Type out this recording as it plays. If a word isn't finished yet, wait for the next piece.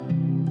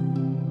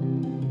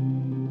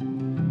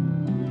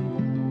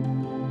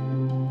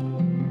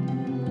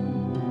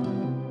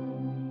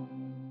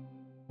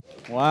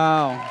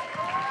Wow.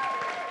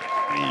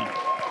 Man.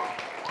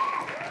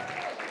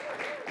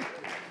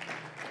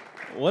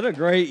 What a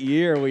great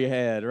year we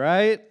had,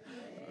 right?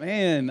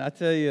 Man, I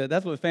tell you,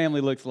 that's what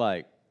family looks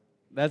like.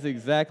 That's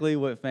exactly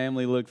what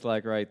family looks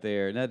like right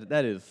there. And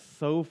that is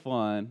so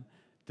fun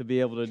to be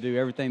able to do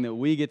everything that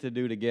we get to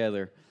do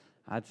together.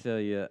 I tell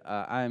you,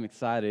 I am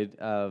excited.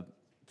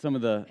 Some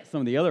of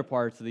the other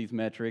parts of these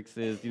metrics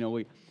is,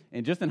 we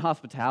and just in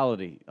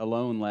hospitality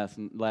alone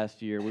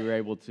last year, we were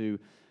able to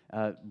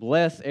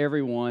bless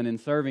everyone and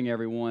serving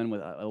everyone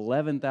with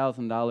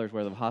 $11,000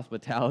 worth of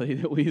hospitality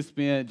that we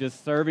spent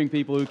just serving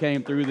people who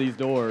came through these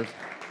doors.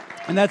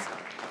 And that's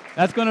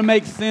going to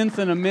make sense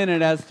in a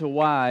minute as to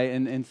why,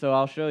 and so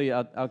I'll show you.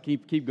 I'll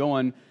keep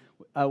going.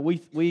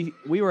 We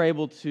were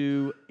able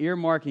to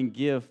earmark and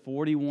give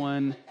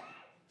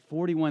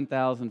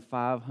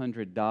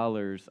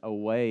 $41,500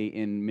 away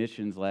in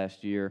missions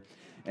last year,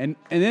 and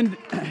then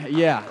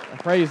yeah,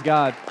 praise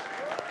God.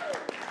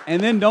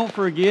 And then don't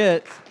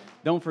forget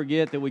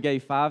that we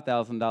gave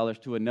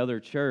 $5,000 to another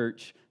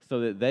church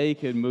so that they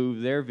could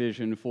move their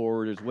vision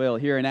forward as well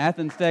here in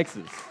Athens,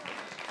 Texas.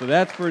 So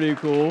that's pretty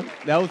cool.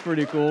 That was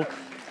pretty cool.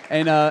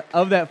 And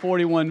of that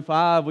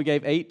 41.5, we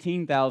gave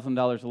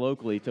 $18,000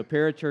 locally. To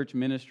Parachurch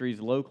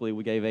Ministries locally,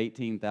 we gave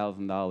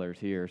 $18,000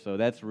 here. So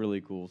that's really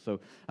cool.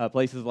 So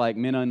places like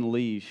Men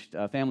Unleashed,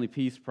 Family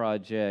Peace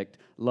Project,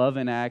 Love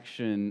in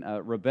Action,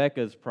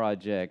 Rebecca's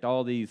Project,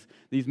 all these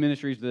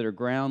ministries that are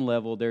ground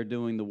level, they're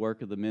doing the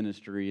work of the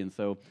ministry. And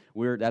so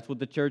that's what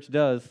the church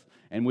does.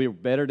 And we're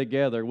better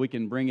together. We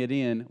can bring it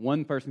in.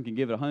 One person can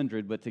give it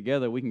 100, but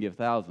together we can give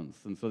thousands.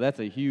 And so that's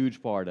a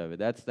huge part of it.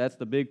 That's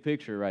the big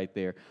picture right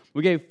there.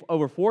 We gave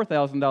over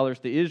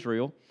 $4,000 to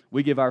Israel.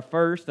 We give our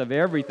first of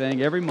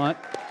everything every month.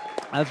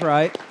 That's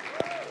right.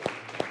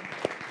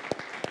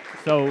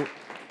 So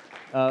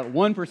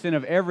 1%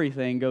 of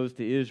everything goes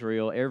to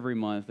Israel every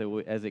month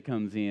as it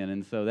comes in,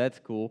 and so that's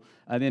cool.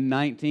 And then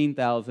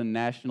 $19,000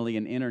 nationally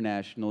and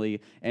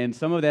internationally, and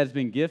some of that's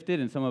been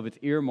gifted, and some of it's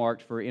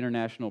earmarked for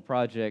international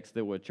projects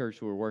that a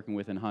church we're working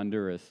with in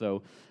Honduras.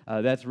 So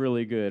that's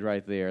really good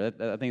right there.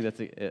 I think that's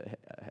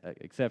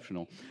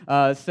exceptional.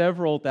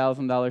 Several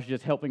 $1,000s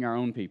just helping our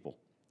own people.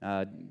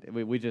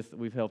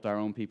 We've helped our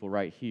own people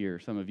right here,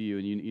 some of you,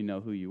 and you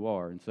know who you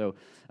are, and so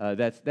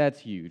that's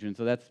huge, and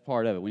so that's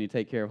part of it. We need to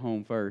take care of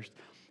home first.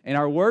 And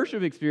our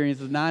worship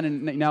experience is now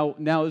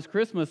it was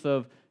Christmas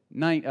of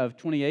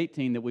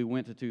 2018 that we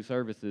went to 2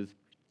 services.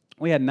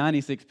 We had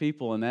 96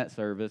 people in that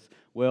service.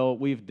 Well,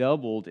 we've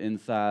doubled in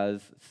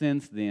size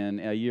since then,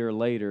 a year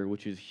later,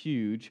 which is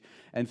huge.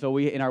 And so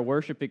in our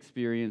worship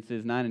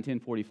experiences, 9 and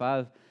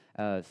 10:45.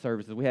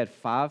 Services. We had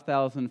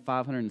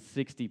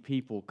 5,560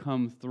 people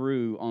come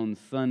through on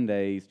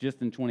Sundays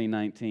just in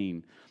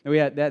 2019. And we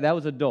had that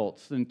was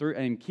adults,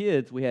 and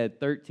kids. We had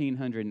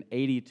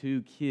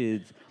 1,382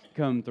 kids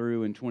come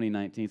through in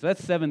 2019. So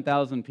that's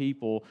 7,000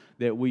 people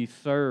that we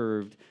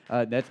served.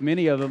 That's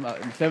many of them.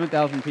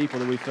 7,000 people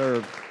that we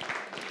served.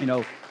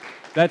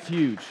 That's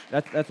huge.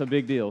 That's a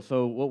big deal.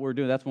 So what we're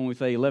doing, that's when we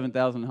say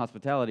 11,000 in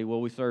hospitality.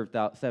 Well, we served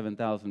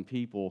 7,000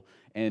 people,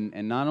 and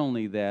not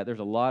only that, there's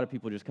a lot of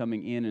people just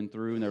coming in and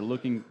through, and they're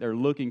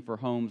looking for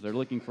homes. They're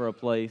looking for a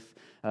place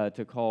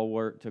to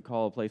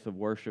call a place of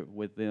worship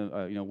with them,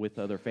 with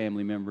other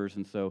family members,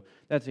 and so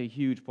that's a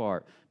huge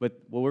part. But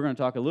we're going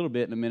to talk a little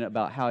bit in a minute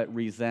about how it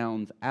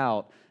resounds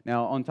out.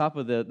 Now, on top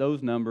of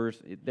those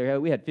numbers,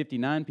 we had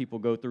 59 people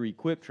go through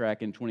Equip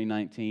Track in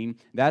 2019.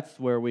 That's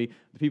where the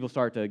people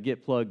start to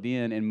get plugged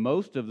in, and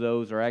most of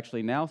those are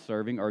actually now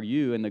serving, are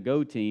you and the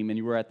Go team, and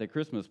you were at the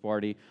Christmas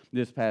party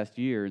this past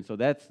year, and so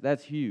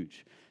that's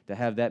huge to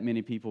have that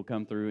many people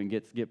come through and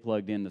get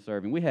plugged into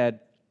serving. We had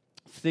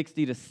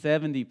 60 to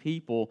 70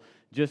 people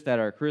just at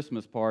our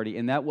Christmas party,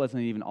 and that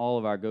wasn't even all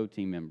of our Go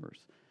team members.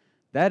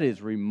 That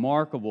is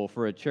remarkable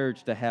for a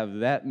church to have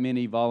that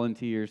many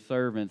volunteers,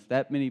 servants,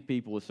 that many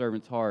people with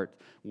servants' hearts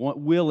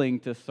willing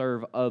to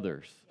serve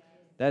others.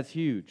 That's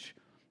huge.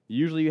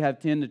 Usually you have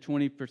 10 to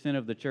 20%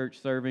 of the church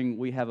serving.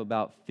 We have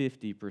about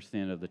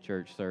 50% of the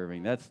church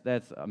serving.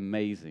 That's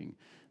amazing.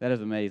 That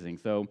is amazing.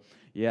 So,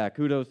 yeah,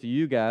 kudos to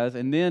you guys.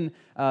 And then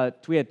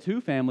we had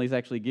 2 families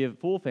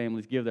full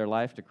families give their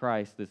life to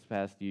Christ this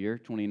past year,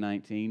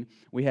 2019.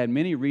 We had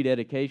many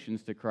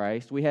rededications to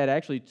Christ. We had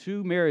actually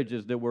 2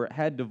 marriages that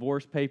had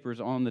divorce papers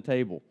on the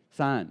table,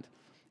 signed.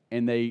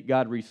 And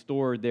God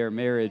restored their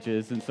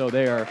marriages. And so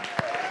they are,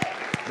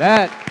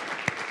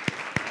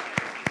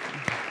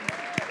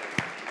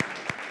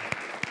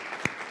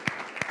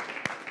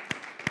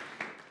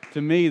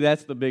 to me,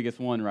 that's the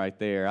biggest one right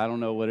there. I don't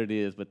know what it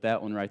is, but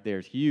that one right there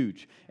is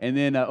huge. And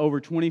then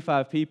over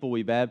 25 people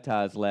we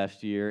baptized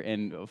last year.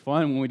 And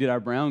fun, when we did our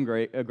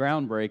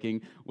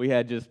groundbreaking, we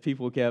had just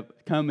people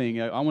kept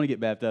coming. I want to get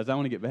baptized. I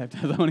want to get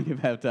baptized. I want to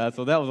get baptized.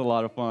 So that was a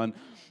lot of fun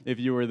if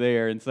you were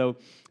there. And so,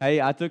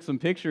 hey, I took some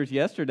pictures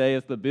yesterday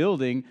of the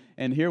building,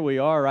 and here we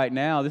are right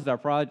now. This is our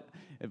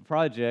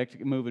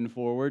project moving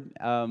forward.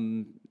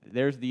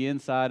 There's the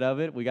inside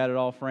of it. We got it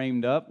all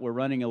framed up. We're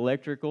running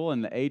electrical,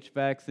 and the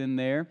HVAC's in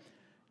there.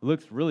 It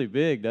looks really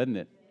big, doesn't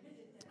it?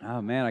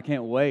 Oh, man, I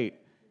can't wait.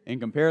 in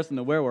comparison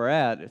to where we're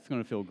at, it's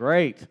going to feel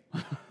great.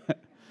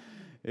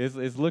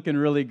 It's looking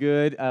really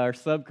good. Our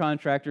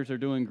subcontractors are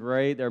doing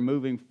great. They're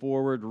moving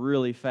forward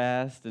really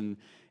fast, and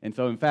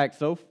so in fact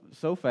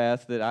so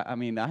fast that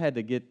I had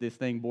to get this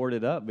thing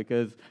boarded up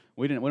because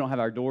we don't have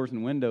our doors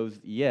and windows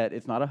yet.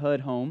 It's not a HUD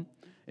home.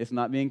 It's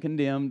not being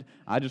condemned.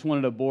 I just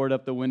wanted to board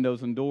up the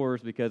windows and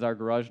doors because our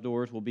garage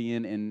doors will be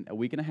in a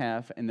week and a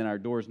half, and then our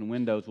doors and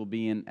windows will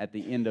be in at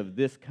the end of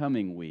this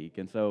coming week.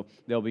 And so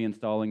they'll be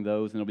installing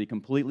those, and it'll be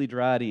completely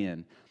dried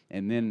in.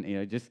 And then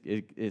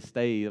it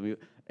stays.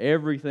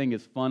 Everything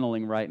is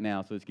funneling right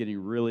now, so it's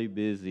getting really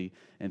busy.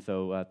 And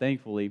so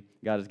thankfully,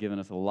 God has given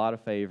us a lot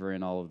of favor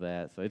in all of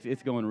that. So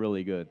it's going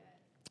really good.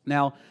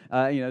 Now,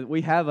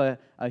 we have a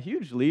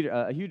huge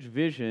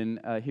vision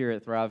here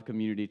at Thrive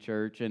Community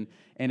Church, and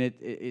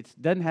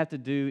it doesn't have to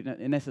do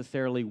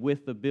necessarily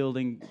with the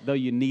building, though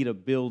you need a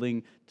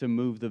building to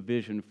move the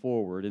vision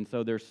forward. And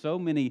so there's so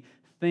many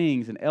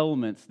things and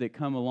elements that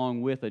come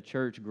along with a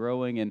church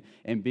growing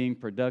and being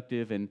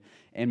productive and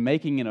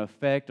making an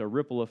effect, a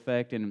ripple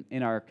effect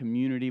in our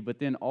community, but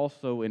then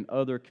also in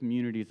other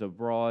communities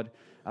abroad.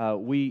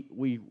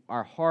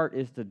 Our heart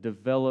is to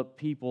develop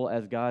people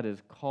as God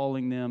is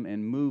calling them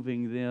and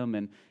moving them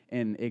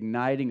and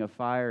igniting a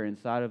fire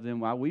inside of them.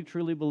 While we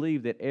truly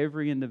believe that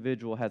every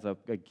individual has a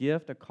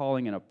gift, a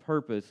calling, and a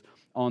purpose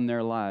on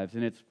their lives.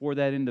 And it's for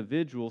that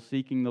individual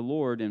seeking the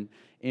Lord and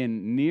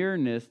in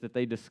nearness that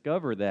they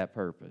discover that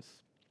purpose.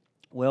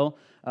 Well,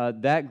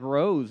 that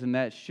grows and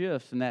that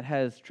shifts and that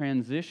has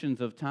transitions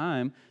of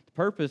time. The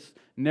purpose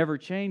never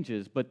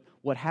changes, but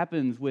what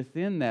happens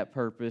within that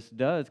purpose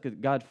does, because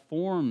God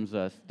forms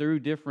us through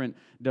different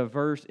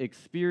diverse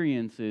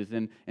experiences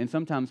and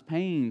sometimes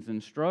pains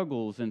and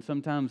struggles and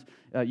sometimes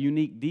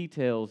unique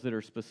details that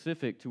are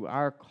specific to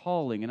our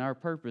calling and our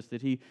purpose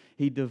that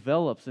He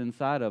develops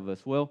inside of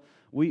us. Well,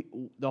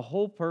 the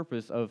whole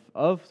purpose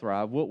of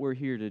Thrive, what we're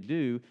here to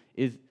do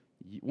is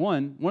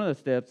one of the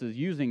steps is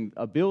using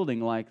a building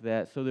like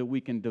that so that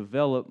we can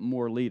develop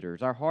more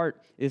leaders. Our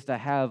heart is to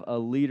have a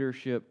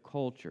leadership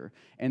culture.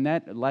 And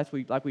that, like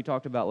we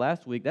talked about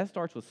last week, that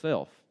starts with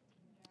self.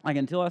 Like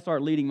until I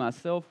start leading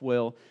myself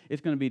well,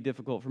 it's going to be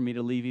difficult for me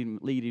to lead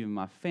even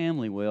my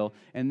family well,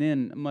 and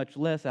then much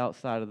less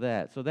outside of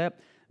that. So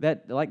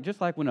that just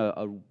like when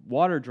a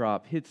water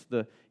drop hits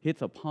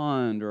a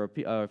pond or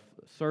a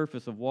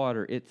surface of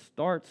water, it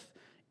starts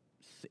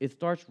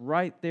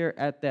right there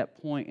at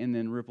that point and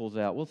then ripples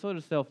out. Well, so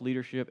does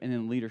self-leadership and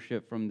then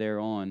leadership from there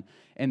on.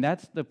 And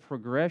that's the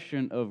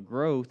progression of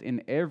growth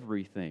in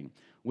everything.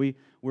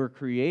 We're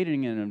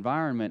creating an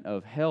environment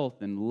of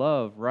health and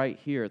love right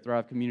here at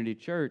Thrive Community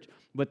Church,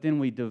 but then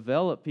we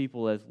develop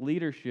people as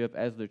leadership.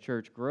 As the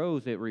church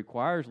grows, it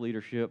requires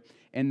leadership,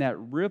 and that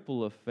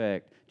ripple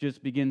effect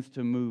just begins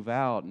to move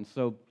out. And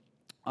so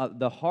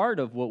the heart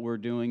of what we're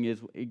doing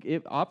is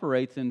it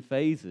operates in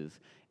phases.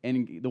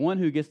 And the one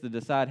who gets to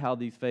decide how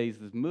these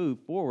phases move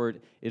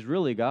forward is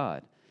really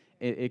God.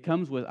 It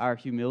comes with our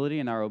humility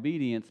and our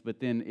obedience, but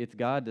then it's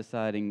God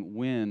deciding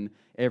when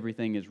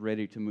everything is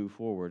ready to move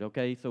forward.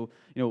 Okay, so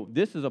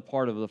this is a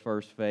part of the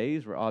first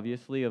phase,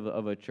 obviously,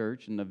 of a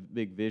church and the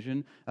big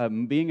vision.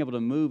 Being able to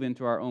move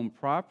into our own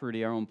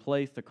property, our own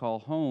place to call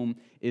home,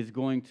 is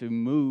going to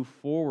move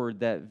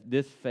forward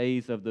this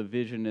phase of the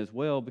vision as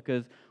well,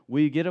 because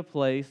we get a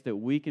place that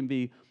we can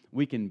be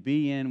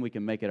in, we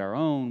can make it our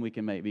own, we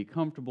can be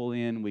comfortable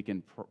in, we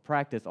can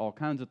practice all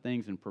kinds of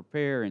things and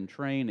prepare and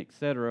train,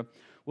 etc.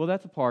 Well,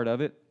 that's a part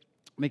of it,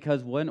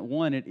 because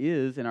one it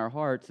is in our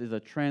hearts is a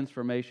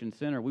transformation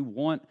center. We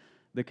want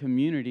the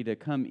community to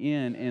come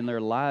in and their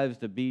lives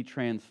to be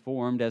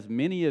transformed, as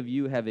many of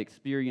you have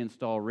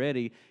experienced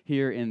already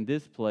here in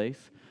this place.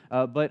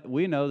 But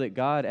we know that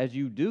God, as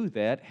you do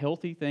that,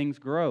 healthy things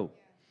grow.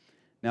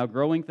 Now,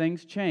 growing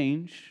things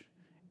change,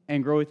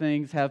 and growing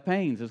things have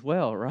pains as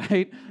well,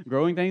 right?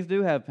 Growing things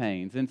do have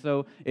pains. And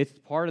so it's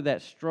part of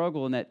that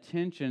struggle and that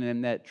tension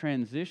and that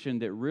transition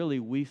that really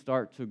we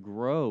start to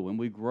grow and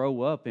we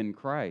grow up in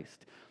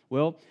Christ.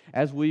 Well,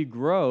 as we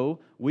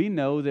grow, we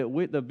know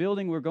that the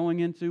building we're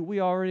going into, we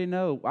already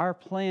know our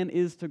plan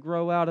is to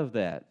grow out of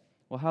that.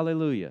 Well,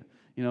 hallelujah.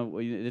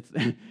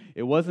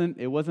 It wasn't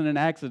an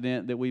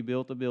accident that we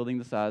built a building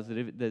the size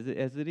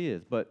as it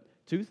is. But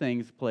two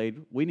things played.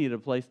 We needed a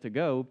place to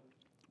go,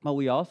 but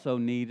we also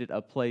needed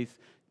a place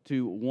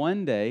to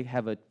one day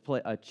have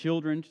a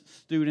children's,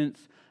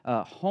 students'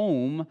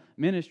 home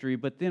ministry,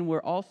 but then we're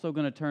also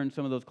going to turn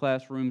some of those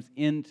classrooms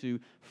into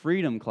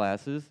freedom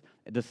classes,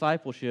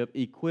 discipleship,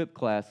 equip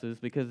classes,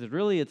 because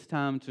it's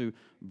time to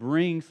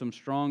bring some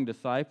strong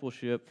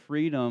discipleship,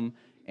 freedom,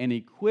 and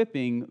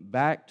equipping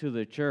back to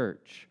the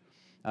church.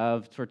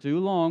 For too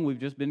long,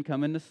 we've just been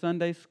coming to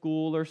Sunday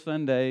school or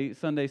Sunday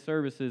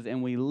services,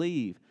 and we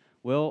leave.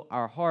 Well,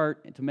 our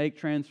heart, to make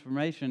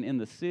transformation in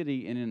the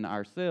city and in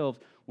ourselves,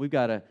 we've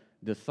got to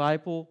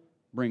disciple,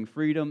 bring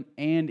freedom,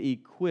 and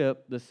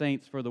equip the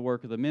saints for the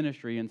work of the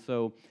ministry. And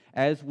so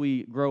as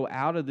we grow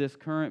out of this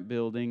current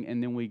building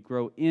and then we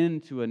grow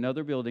into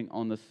another building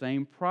on the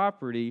same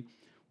property,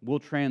 we'll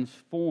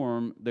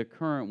transform the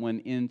current one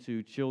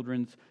into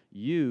children's,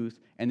 youth,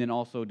 and then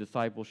also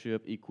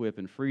discipleship, equip,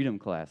 and freedom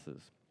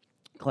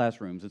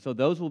classrooms. And so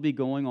those will be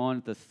going on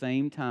at the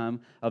same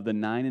time of the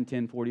 9 and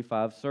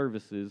 10:45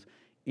 services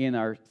in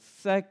our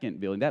second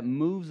building. That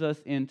moves us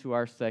into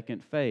our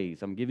second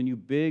phase. I'm giving you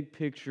big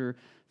picture,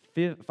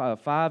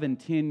 5 and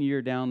 10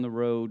 year down the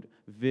road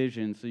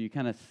vision, so you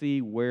kind of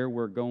see where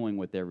we're going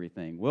with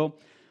everything. Well,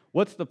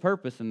 what's the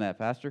purpose in that,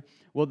 Pastor?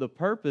 Well, the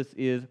purpose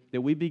is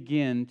that we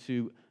begin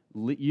to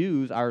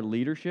use our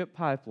leadership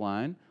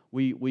pipeline.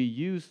 We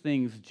use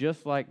things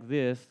just like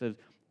this.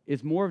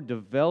 It's more of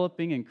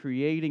developing and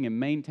creating and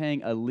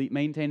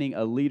maintaining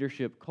a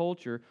leadership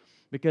culture,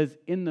 because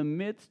in the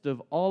midst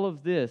of all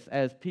of this,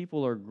 as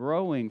people are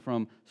growing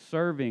from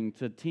serving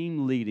to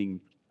team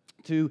leading,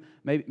 to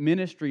maybe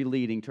ministry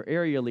leading, to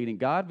area leading,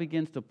 God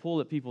begins to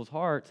pull at people's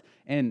hearts,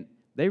 and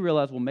they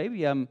realize, well,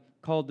 maybe I'm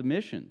called to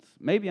missions.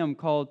 Maybe I'm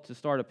called to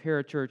start a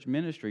parachurch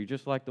ministry,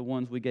 just like the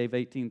ones we gave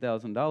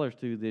 $18,000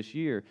 to this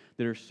year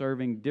that are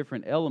serving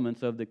different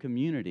elements of the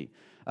community.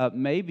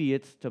 Maybe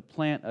it's to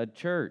plant a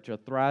church, a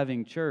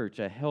thriving church,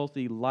 a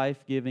healthy,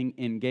 life-giving,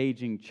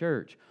 engaging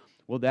church.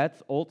 Well,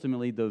 that's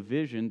ultimately the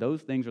vision.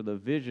 Those things are the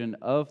vision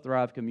of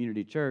Thrive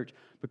Community Church,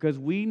 because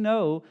we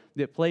know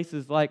that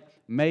places like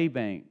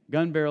Maybank,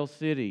 Gun Barrel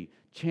City,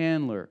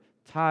 Chandler,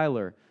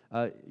 Tyler,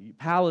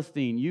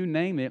 Palestine, you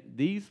name it,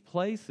 these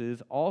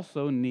places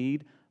also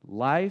need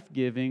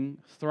life-giving,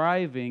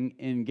 thriving,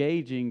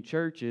 engaging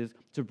churches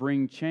to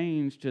bring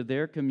change to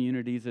their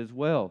communities as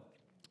well.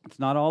 It's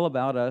not all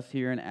about us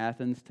here in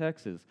Athens,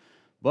 Texas,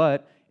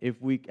 but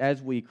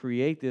as we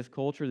create this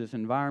culture, this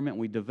environment,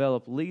 we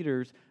develop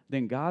leaders,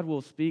 then God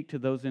will speak to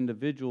those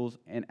individuals,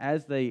 and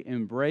as they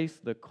embrace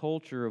the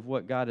culture of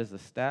what God is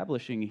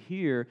establishing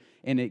here,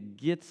 and it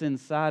gets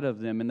inside of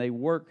them, and they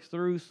work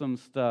through some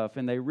stuff,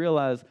 and they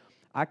realize,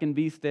 I can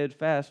be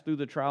steadfast through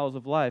the trials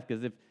of life,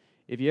 because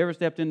if you ever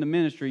stepped into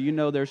ministry, you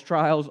know there's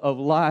trials of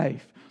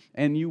life,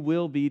 and you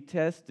will be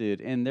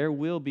tested, and there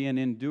will be an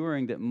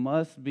enduring that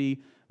must be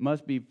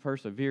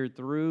persevered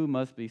through,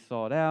 must be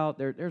sought out.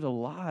 There's a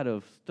lot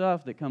of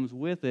stuff that comes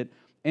with it,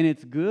 and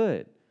it's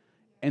good.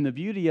 And the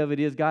beauty of it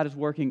is God is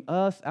working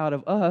us out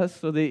of us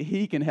so that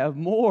He can have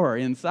more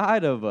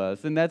inside of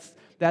us. And that's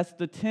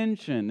the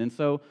tension. And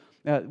so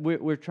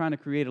we're trying to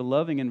create a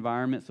loving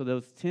environment so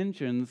those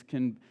tensions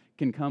can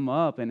come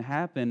up and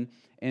happen.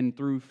 And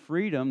through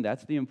freedom,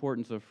 that's the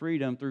importance of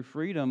freedom. Through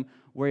freedom,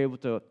 we're able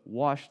to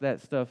wash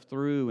that stuff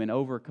through and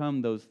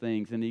overcome those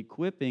things. And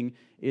equipping,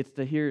 it's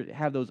to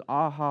have those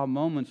aha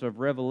moments of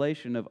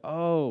revelation of,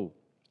 oh,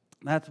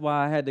 that's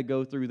why I had to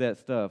go through that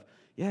stuff.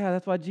 Yeah,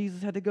 that's why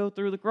Jesus had to go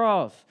through the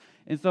cross.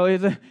 And so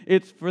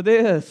it's for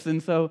this.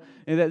 And so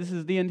this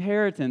is the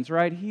inheritance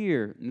right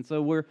here. And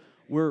so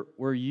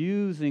we're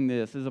using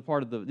this as a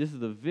part of this is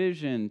the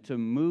vision to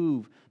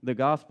move the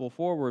gospel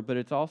forward, but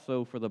it's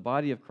also for the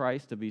body of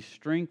Christ to be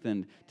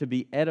strengthened, to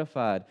be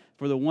edified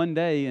for the one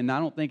day, and I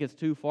don't think it's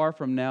too far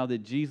from now that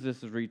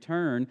Jesus is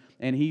returned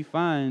and He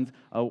finds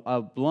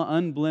a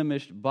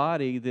unblemished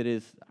body that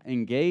is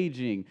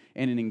engaging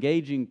and an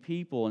engaging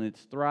people, and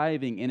it's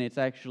thriving and it's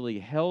actually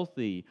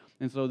healthy.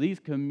 And so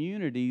these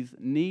communities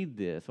need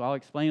this. So I'll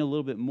explain a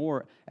little bit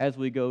more as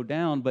we go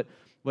down, but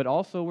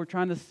also we're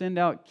trying to send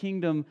out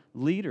kingdom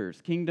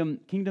leaders, kingdom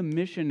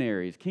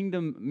missionaries,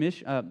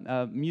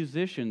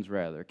 musicians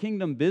rather,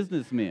 kingdom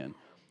businessmen,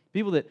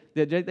 people that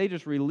they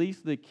just release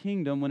the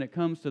kingdom when it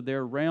comes to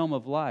their realm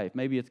of life.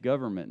 Maybe it's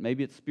government,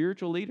 maybe it's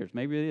spiritual leaders,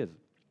 maybe it is.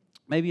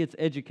 Maybe it's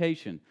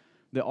education,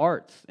 the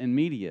arts and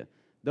media.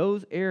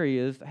 Those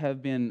areas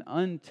have been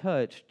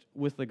untouched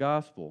with the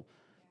gospel.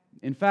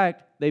 In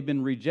fact, they've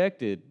been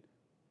rejected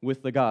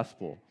with the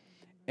gospel.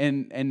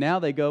 And now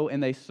they go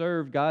and they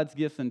serve God's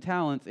gifts and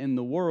talents in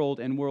the world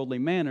and worldly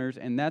manners,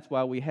 and that's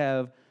why we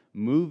have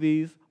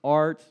movies,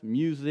 arts,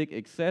 music,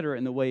 etc.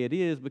 in the way it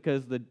is,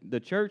 because the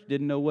church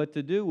didn't know what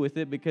to do with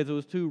it because it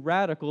was too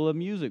radical of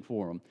music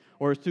for them,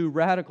 or it's too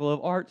radical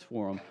of arts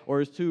for them, or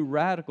it's too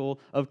radical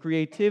of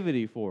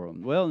creativity for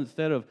them. Well,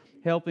 instead of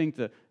helping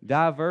to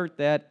divert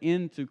that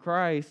into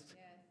Christ,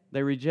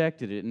 they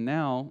rejected it, and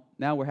now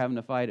we're having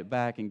to fight it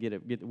back and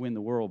win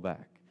the world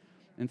back.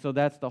 And so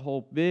that's the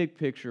whole big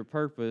picture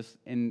purpose,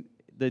 and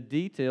the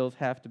details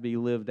have to be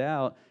lived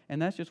out,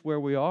 and that's just where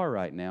we are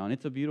right now. And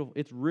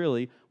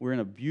we're in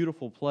a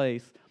beautiful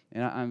place,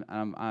 and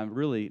I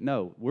really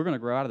know we're going to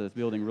grow out of this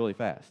building really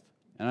fast.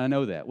 And I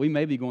know that. We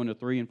may be going to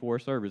 3 and 4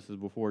 services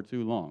before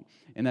too long,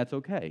 and that's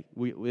okay.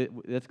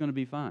 That's going to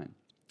be fine.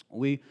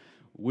 We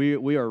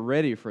are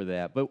ready for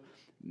that. But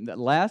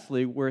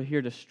lastly, we're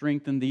here to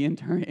strengthen the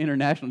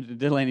international.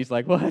 Delaney's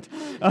like, what?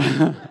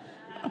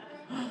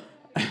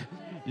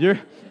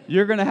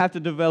 You're going to have to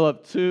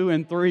develop 2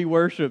 and 3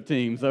 worship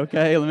teams,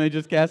 okay? Let me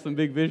just cast some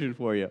big vision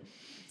for you.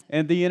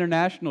 And the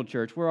international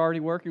church, we're already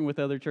working with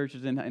other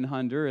churches in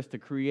Honduras to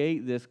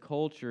create this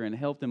culture and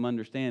help them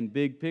understand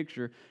big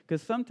picture,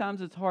 because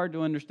sometimes it's hard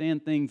to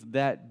understand things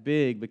that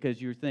big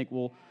because you think,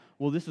 well,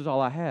 this is all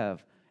I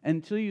have.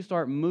 Until you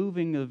start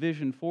moving the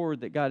vision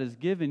forward that God has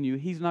given you,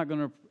 He's not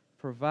going to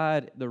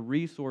provide the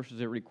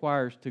resources it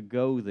requires to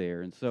go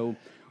there. And so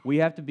we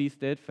have to be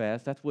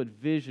steadfast. That's what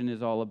vision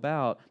is all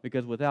about,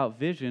 because without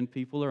vision,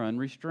 people are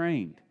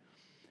unrestrained.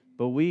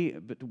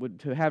 But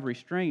to have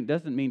restraint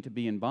doesn't mean to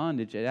be in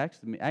bondage. It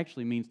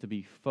actually means to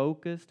be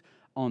focused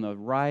on the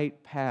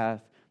right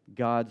path,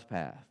 God's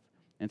path.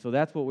 And so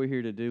that's what we're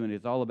here to do, and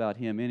it's all about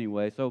Him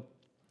anyway. So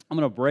I'm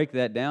going to break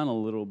that down a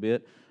little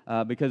bit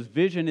because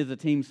vision is a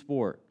team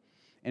sport.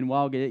 And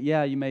while,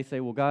 you may say,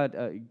 well, God,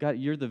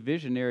 you're the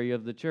visionary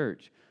of the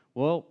church.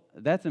 Well,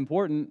 that's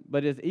important,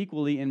 but as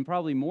equally and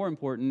probably more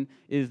important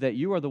is that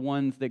you are the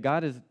ones that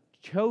God has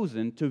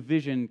chosen to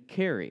vision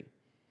carry.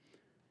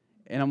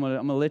 And I'm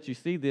gonna let you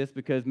see this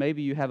because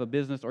maybe you have a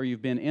business or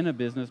you've been in a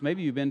business.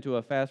 Maybe you've been to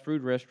a fast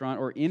food restaurant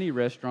or any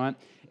restaurant.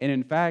 And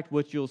in fact,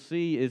 what you'll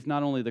see is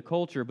not only the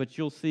culture, but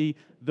you'll see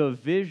the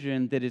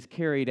vision that is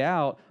carried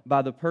out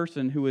by the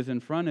person who is in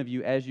front of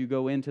you as you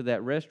go into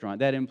that restaurant,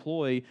 that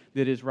employee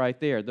that is right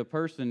there. The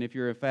person, if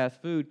you're at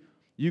fast food,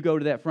 you go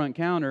to that front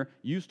counter,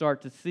 you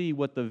start to see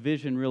what the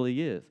vision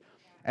really is.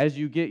 As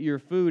you get your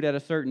food at a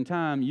certain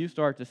time, you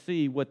start to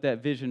see what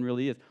that vision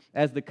really is.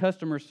 As the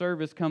customer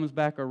service comes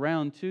back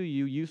around to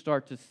you, you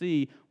start to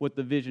see what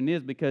the vision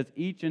is, because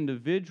each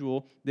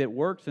individual that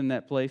works in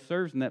that place,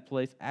 serves in that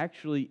place,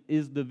 actually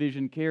is the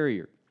vision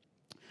carrier.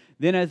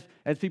 Then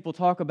as people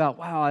talk about,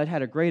 wow, I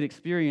had a great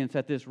experience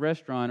at this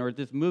restaurant or at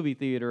this movie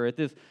theater or at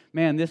this,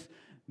 man, this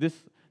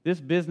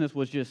business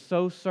was just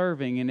so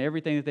serving in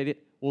everything that they did.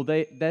 Well,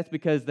 that's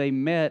because they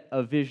met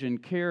a vision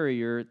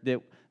carrier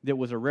that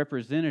was a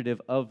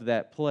representative of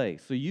that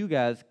place. So you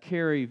guys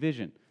carry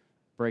vision.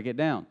 Break it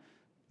down.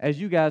 As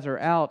you guys are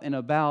out and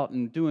about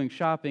and doing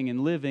shopping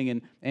and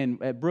living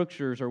and at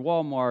Brookshire's or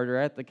Walmart or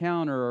at the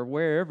counter or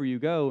wherever you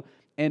go,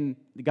 and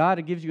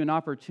God gives you an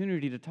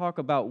opportunity to talk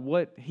about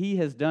what He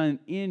has done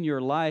in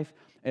your life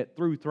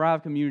through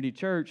Thrive Community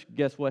Church,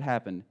 guess what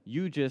happened?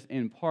 You just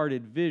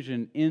imparted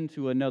vision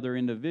into another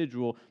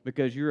individual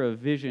because you're a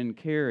vision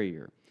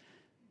carrier.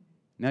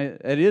 Now,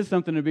 it is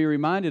something to be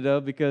reminded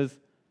of, because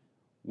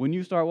when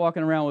you start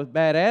walking around with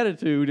bad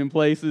attitude in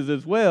places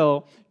as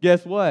well,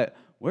 guess what?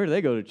 Where do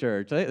they go to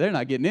church? They're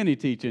not getting any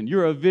teaching.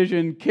 You're a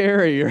vision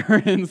carrier,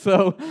 and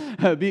so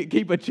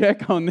keep a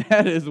check on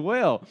that as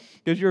well,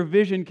 because you're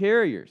vision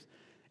carriers.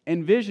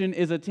 And vision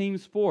is a team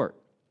sport.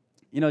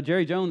 You know,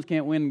 Jerry Jones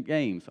can't win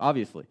games,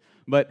 obviously,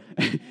 but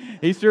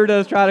he sure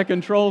does try to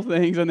control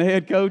things, and the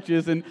head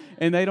coaches, and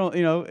they don't,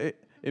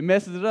 it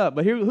messes it up.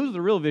 But who's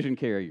the real vision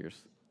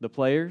carriers? The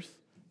players,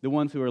 the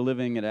ones who are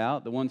living it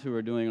out, the ones who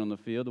are doing it on the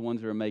field, the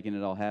ones who are making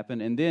it all happen,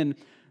 and then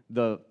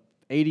the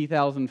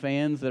 80,000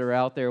 fans that are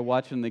out there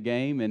watching the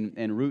game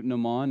and rooting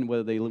them on,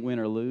 whether they win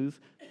or lose.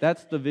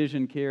 That's the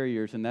vision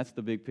carriers, and that's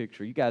the big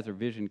picture. You guys are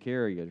vision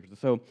carriers.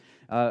 So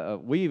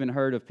we even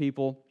heard of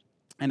people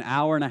an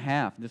hour and a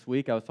half. This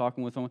week I was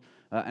talking with someone,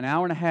 an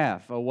hour and a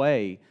half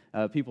away,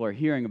 people are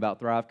hearing about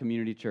Thrive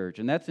Community Church,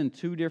 and that's in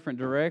 2 different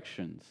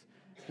directions.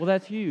 Well,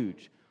 that's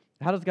huge.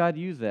 How does God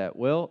use that?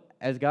 Well,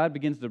 as God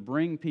begins to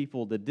bring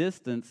people the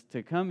distance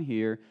to come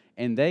here,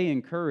 and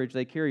they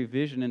carry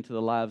vision into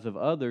the lives of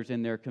others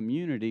in their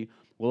community,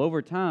 well,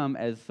 over time,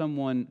 as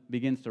someone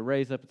begins to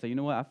raise up and say, you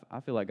know what, I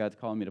feel like God's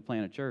calling me to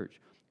plant a church.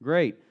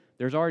 Great.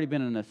 There's already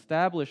been an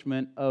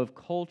establishment of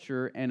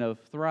culture and of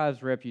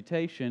Thrive's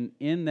reputation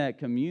in that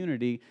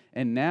community,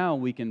 and now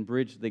we can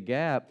bridge the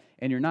gap,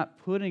 and you're not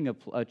putting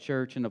a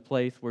church in a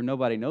place where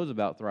nobody knows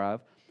about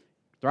Thrive.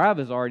 Thrive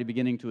is already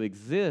beginning to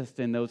exist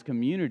in those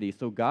communities,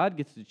 so God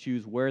gets to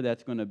choose where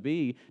that's going to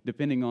be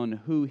depending on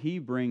who He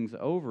brings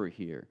over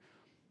here.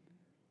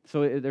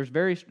 So there's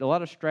a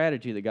lot of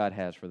strategy that God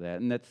has for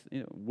that, and that's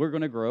we're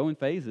going to grow in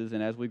phases,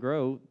 and as we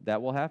grow,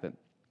 that will happen.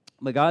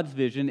 But God's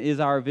vision is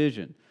our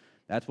vision.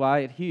 That's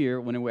why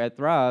when we're at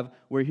Thrive,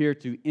 we're here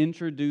to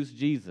introduce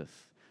Jesus.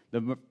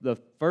 The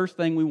first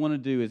thing we want to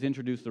do is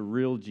introduce the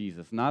real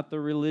Jesus, not the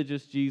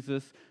religious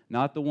Jesus,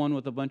 not the one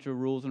with a bunch of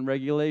rules and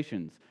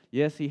regulations.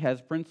 Yes, He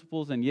has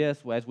principles, and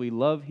yes, as we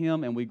love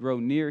Him and we grow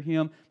near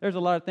Him, there's a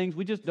lot of things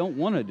we just don't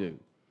want to do.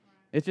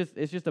 It's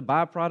just a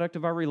byproduct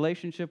of our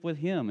relationship with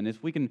Him. And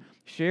if we can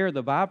share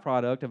the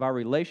byproduct of our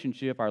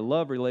relationship, our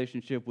love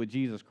relationship with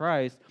Jesus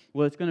Christ,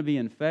 well, it's going to be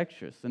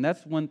infectious. And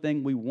that's one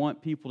thing we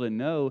want people to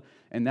know,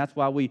 and that's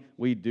why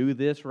we do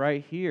this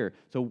right here.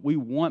 So we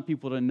want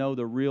people to know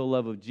the real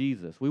love of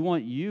Jesus. We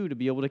want you to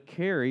be able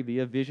to be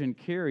a vision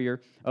carrier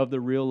of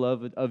the real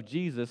love of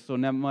Jesus. So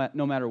no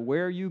matter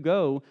where you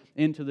go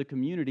into the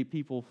community,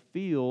 people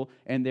feel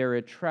and they're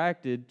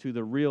attracted to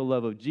the real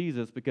love of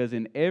Jesus, because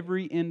in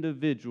every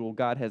individual,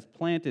 God has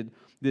planted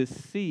this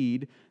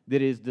seed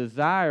that is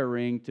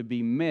desiring to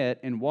be met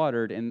and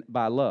watered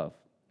by love.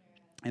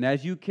 And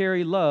as you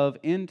carry love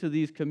into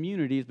these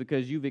communities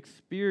because you've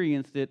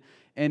experienced it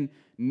and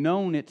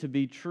known it to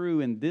be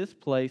true in this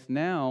place,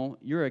 now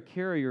you're a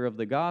carrier of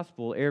the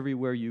gospel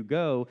everywhere you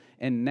go,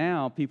 and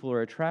now people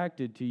are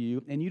attracted to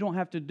you, and you don't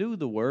have to do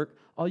the work.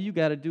 All you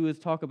got to do is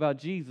talk about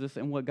Jesus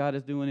and what God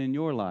is doing in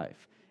your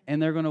life. And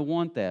they're going to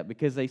want that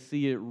because they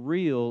see it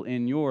real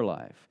in your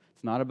life.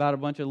 It's not about a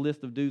bunch of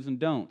list of do's and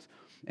don'ts.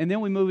 And then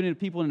we move into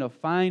people into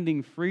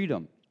finding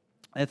freedom.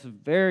 That's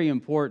very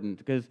important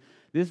because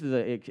this is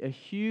a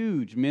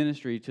huge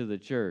ministry to the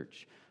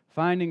church.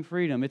 Finding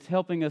freedom. It's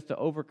helping us to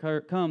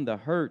overcome the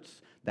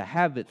hurts, the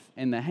habits,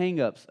 and the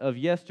hang-ups of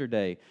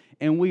yesterday.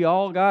 And we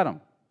all got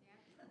them.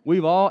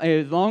 We've all,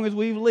 as long as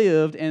we've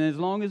lived and as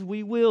long as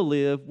we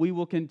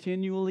will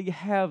continually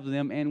have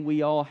them, and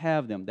we all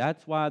have them.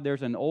 That's why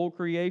there's an old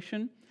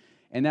creation,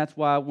 and that's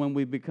why when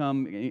we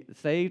become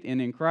saved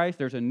and in Christ,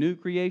 there's a new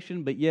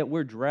creation, but yet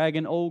we're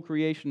dragging old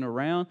creation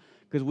around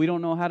because we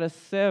don't know how to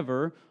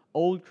sever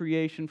old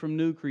creation from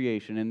new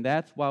creation, and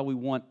that's why we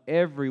want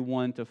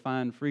everyone to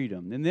find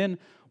freedom. And then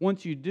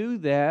once you do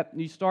that,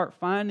 you start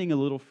finding a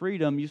little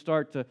freedom, you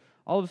start to,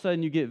 all of a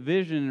sudden you get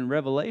vision and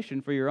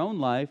revelation for your own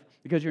life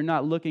because you're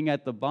not looking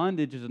at the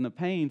bondages and the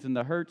pains and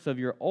the hurts of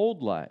your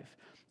old life.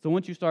 So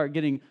once you start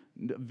getting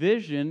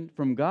vision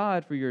from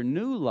God for your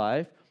new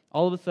life,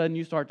 all of a sudden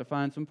you start to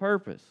find some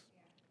purpose.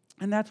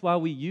 And that's why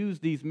we use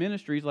these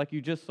ministries like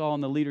you just saw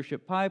in the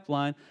leadership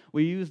pipeline.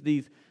 We use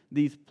these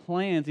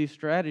plans, these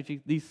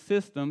strategies, these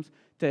systems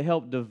to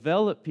help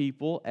develop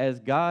people as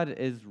God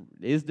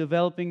is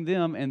developing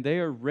them and they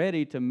are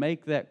ready to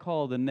make that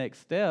call, the next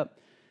step.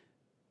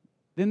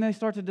 Then they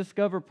start to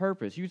discover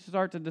purpose. You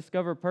start to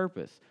discover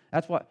purpose.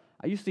 That's why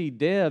you see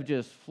Deb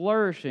just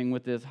flourishing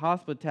with this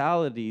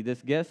hospitality, this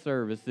guest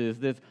services,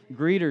 this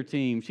greeter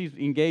team. She's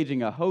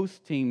engaging a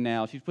host team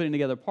now. She's putting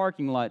together a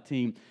parking lot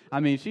team.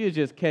 I mean, she is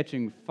just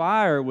catching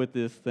fire with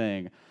this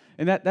thing.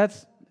 And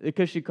that's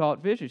because she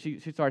caught vision. She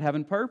started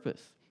having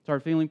purpose,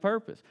 started feeling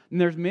purpose. And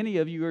there's many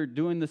of you who are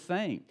doing the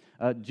same.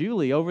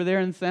 Julie over there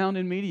in sound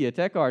and media,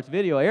 tech arts,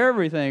 video,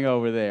 everything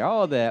over there,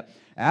 all that.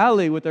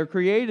 Allie with her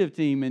creative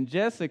team, and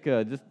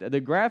Jessica, just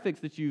the graphics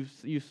that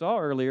you saw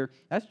earlier,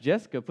 that's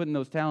Jessica putting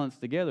those talents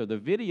together. The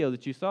video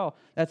that you saw,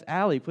 that's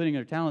Allie putting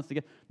her talents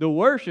together. The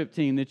worship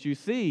team that you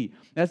see,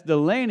 that's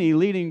Delaney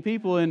leading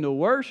people into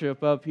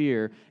worship up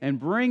here and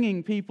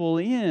bringing people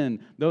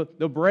in. The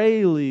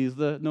Brayleys,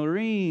 the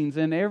Noreens,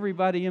 and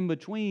everybody in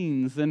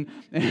betweens, and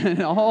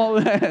all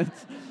that.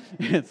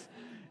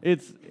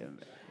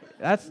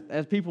 That's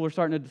as people are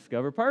starting to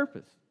discover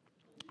purpose.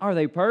 Are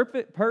they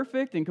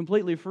perfect and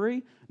completely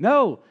free?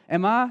 No.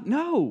 Am I?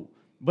 No.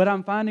 But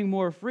I'm finding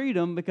more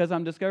freedom because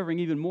I'm discovering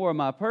even more of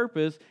my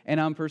purpose and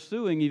I'm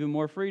pursuing even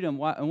more freedom.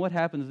 And what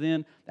happens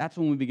then? That's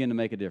when we begin to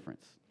make a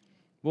difference.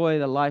 Boy,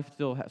 the life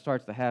still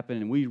starts to happen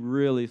and we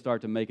really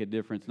start to make a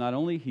difference, not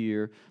only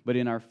here, but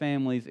in our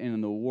families and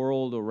in the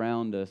world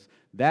around us.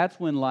 That's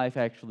when life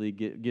actually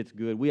gets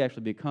good. We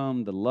actually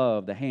become the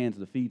love, the hands,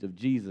 the feet of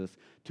Jesus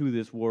to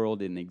this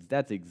world. And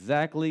that's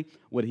exactly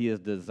what He has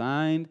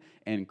designed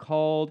and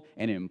called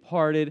and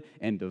imparted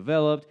and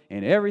developed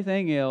and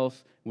everything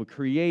else what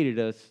created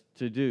us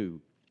to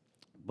do.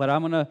 But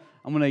I'm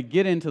gonna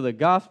get into the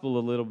gospel a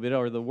little bit,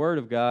 or the Word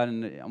of God,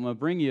 and I'm gonna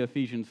bring you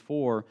Ephesians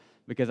 4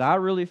 because I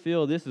really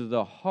feel this is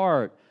the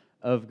heart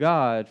of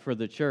God for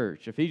the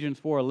church. Ephesians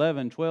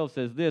 4:11-12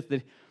 says this,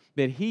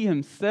 that He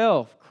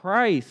Himself,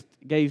 Christ,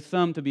 gave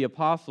some to be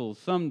apostles,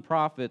 some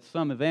prophets,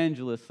 some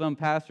evangelists, some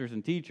pastors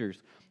and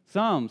teachers,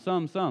 some,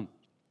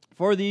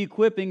 for the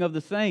equipping of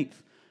the saints.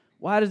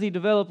 Why does He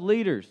develop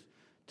leaders?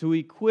 To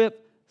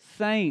equip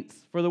saints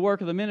for the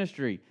work of the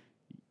ministry.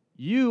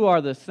 You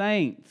are the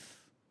saints.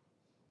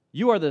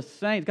 You are the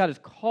saints. God has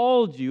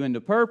called you into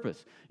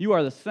purpose. You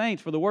are the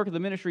saints for the work of the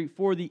ministry,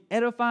 for the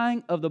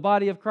edifying of the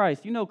body of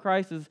Christ. You know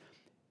Christ is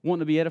wanting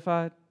to be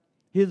edified.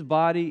 His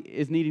body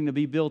is needing to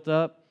be built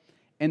up.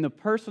 And the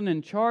person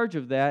in charge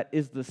of that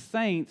is the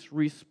saints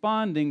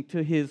responding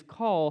to His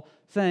call,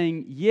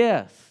 saying,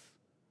 yes,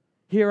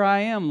 here I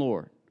am,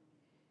 Lord.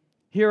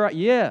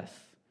 Yes.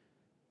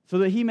 So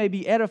that He may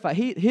be edified.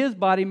 His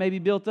body may be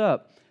built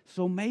up.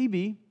 So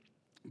maybe,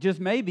 just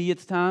maybe,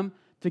 it's time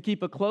to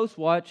keep a close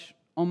watch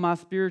on my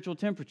spiritual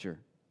temperature.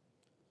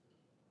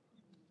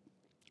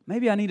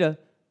 Maybe I need to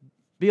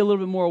be a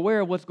little bit more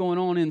aware of what's going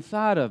on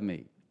inside of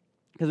me.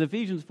 Because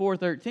Ephesians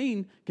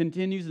 4:13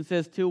 continues and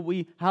says,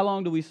 how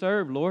long do we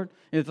serve, Lord?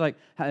 It's like,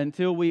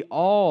 until we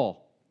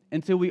all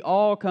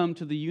come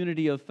to the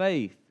unity of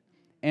faith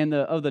and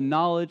of the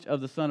knowledge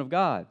of the Son of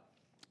God,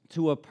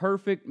 to a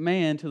perfect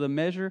man, to the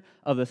measure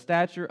of the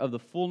stature of the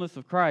fullness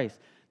of Christ,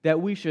 that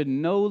we should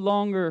no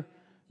longer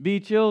be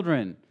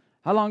children.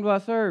 How long do I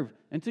serve?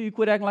 Until you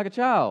quit acting like a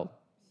child.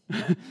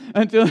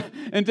 until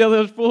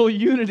there's full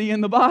unity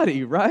in the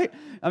body, right?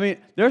 I mean,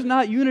 there's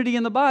not unity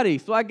in the body,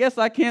 so I guess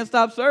I can't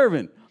stop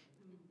serving.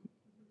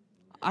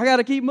 I got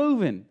to keep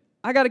moving.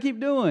 I got to keep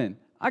doing.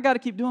 I got to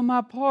keep doing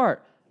my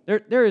part.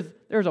 There's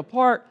a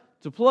part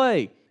to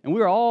play, and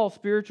we're all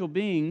spiritual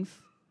beings.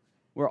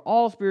 We're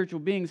all spiritual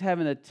beings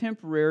having a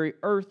temporary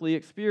earthly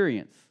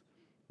experience.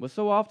 But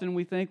so often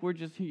we think we're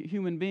just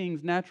human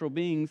beings, natural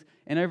beings,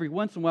 and every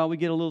once in a while we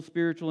get a little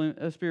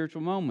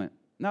spiritual moment.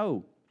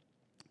 No.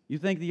 You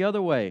think the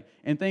other way,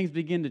 and things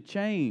begin to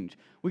change.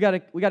 We got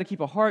to keep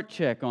a heart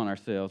check on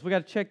ourselves. We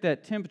got to check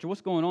that temperature. What's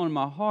going on in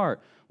my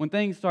heart? When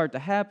things start to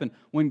happen,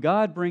 when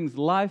God brings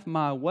life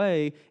my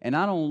way and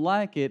I don't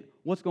like it,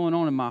 what's going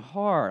on in my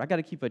heart? I got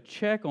to keep a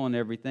check on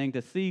everything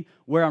to see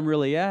where I'm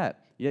really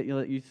at.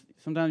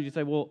 Sometimes you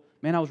say, well,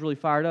 man, I was really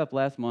fired up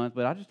last month,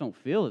 but I just don't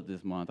feel it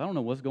this month. I don't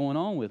know what's going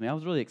on with me. I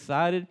was really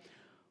excited.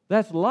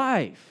 That's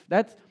life.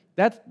 That's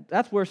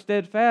where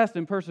steadfast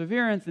and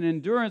perseverance and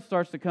endurance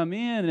starts to come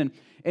in,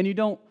 and you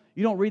don't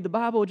read the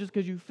Bible just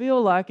because you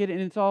feel like it,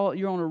 and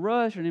you're on a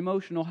rush, an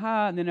emotional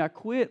high, and then I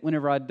quit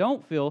whenever I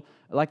don't feel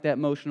like that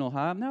emotional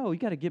high. No, you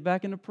got to get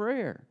back into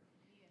prayer.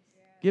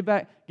 Get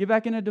back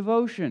into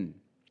devotion.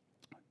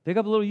 Pick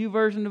up a little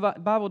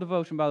YouVersion Bible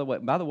devotion, by the way.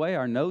 By the way,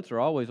 our notes are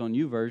always on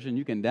YouVersion.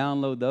 You can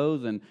download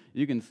those, and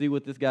you can see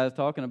what this guy is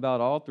talking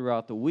about all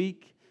throughout the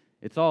week.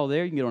 It's all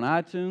there. You can get on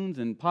iTunes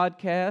and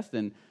podcast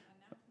and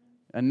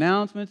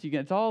announcements.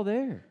 It's all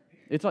there.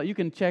 You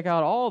can check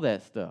out all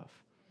that stuff.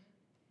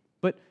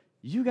 But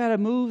you got to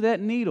move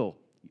that needle.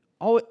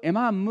 Am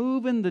I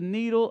moving the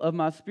needle of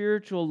my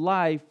spiritual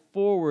life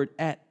forward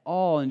at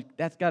all? And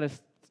that's got to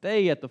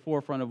stay at the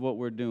forefront of what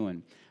we're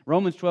doing.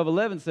 Romans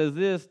 12:11 says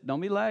this, don't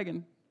be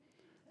lagging.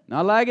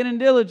 Not lagging in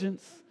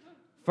diligence,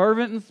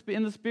 fervent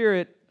in the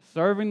Spirit,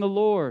 serving the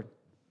Lord.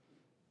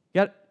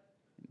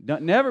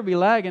 Don't never be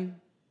lagging.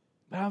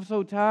 But I'm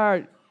so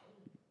tired.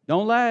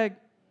 Don't lag.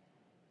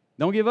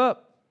 Don't give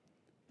up.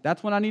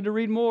 That's when I need to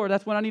read more.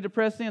 That's when I need to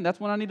press in. That's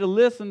when I need to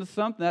listen to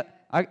something.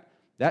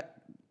 That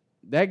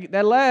lag,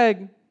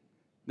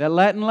 that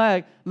Latin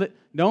lag.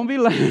 Don't be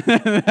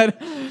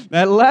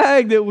that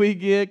lag that we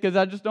get because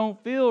I just don't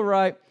feel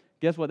right.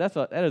 Guess what?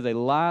 That is a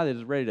lie that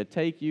is ready to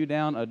take you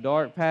down a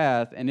dark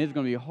path, and it's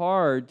going to be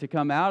hard to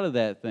come out of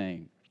that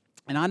thing.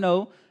 And I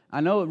know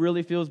it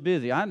really feels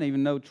busy. I didn't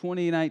even know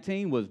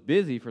 2019 was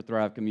busy for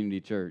Thrive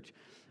Community Church.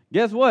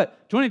 Guess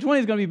what?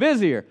 2020 is going to be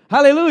busier.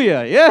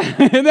 Hallelujah. Yeah,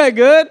 isn't that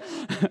good?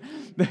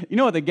 You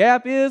know what the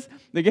gap is?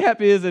 The gap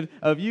is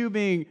of you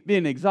being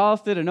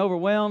exhausted and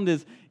overwhelmed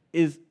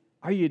is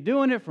are you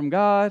doing it from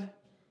God?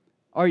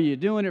 Or are you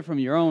doing it from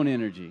your own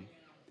energy?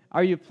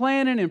 Are you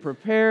planning and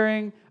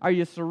preparing? Are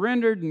you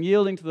surrendered and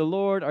yielding to the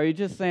Lord? Are you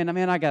just saying,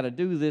 man, I got to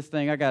do this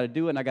thing. I got to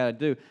do it, and I got to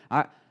do.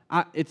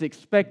 It's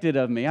expected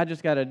of me. I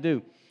just got to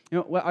do.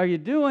 Are you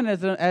doing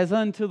as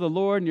unto the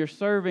Lord, and you're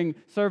serving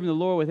the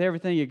Lord with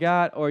everything you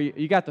got, or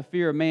you got the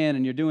fear of man,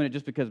 and you're doing it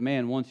just because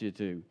man wants you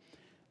to?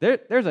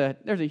 There's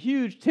a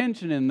huge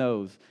tension in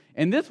those.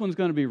 And this one's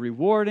going to be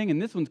rewarding, and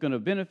this one's going to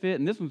benefit,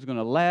 and this one's going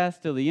to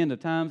last till the end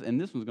of times,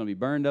 and this one's going to be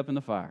burned up in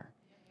the fire.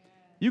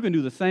 You can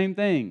do the same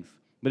things,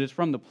 but it's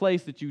from the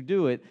place that you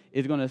do it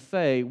is going to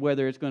say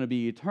whether it's going to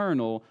be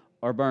eternal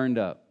or burned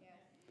up.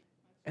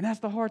 And that's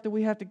the heart that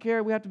we have to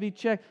carry. We have to be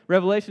checked.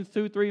 Revelations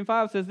 2, 3, and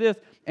 5 says this,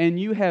 and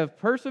you have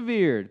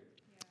persevered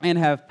and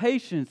have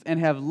patience and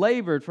have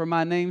labored for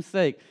my name's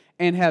sake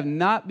and have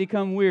not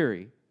become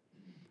weary.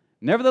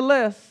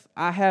 Nevertheless,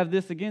 I have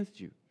this against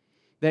you,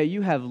 that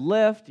you have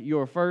left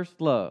your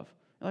first love.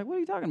 You're like, what are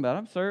you talking about?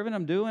 I'm serving,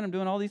 I'm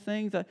doing all these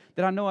things that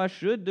I know I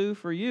should do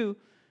for you.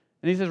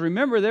 And he says,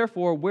 remember,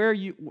 therefore,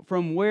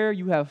 from where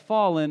you have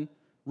fallen,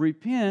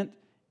 repent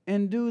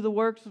and do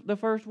the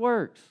first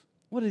works.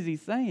 What is he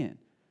saying?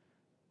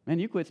 Man,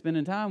 you quit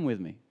spending time with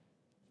me.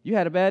 You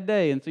had a bad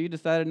day, and so you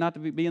decided not to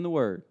be in the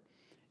Word.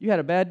 You had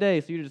a bad day,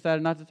 so you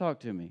decided not to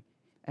talk to me,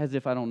 as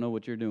if I don't know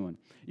what you're doing.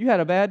 You had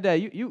a bad day.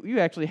 You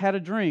actually had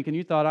a drink, and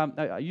you thought,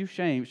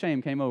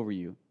 shame came over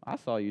you. I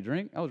saw you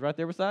drink. I was right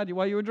there beside you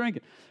while you were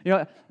drinking.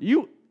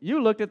 You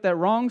looked at that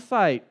wrong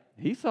site.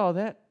 He saw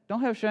that. Don't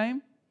have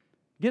shame.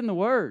 Get in the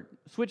Word.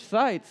 Switch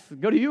sites.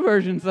 Go to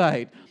YouVersion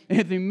site.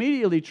 It's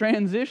immediately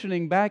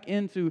transitioning back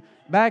into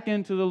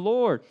the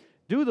Lord.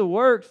 Do the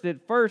works that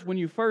when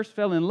you first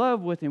fell in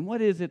love with Him,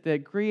 what is it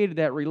that created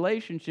that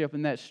relationship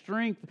and that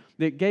strength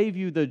that gave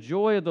you the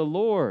joy of the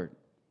Lord?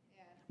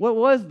 Yeah. What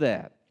was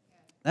that?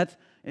 Yeah.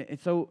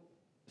 So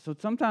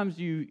sometimes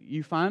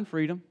you find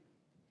freedom,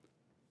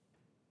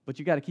 but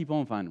you got to keep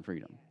on finding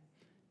freedom.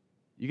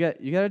 You got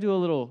to do a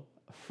little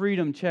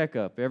freedom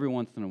checkup every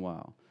once in a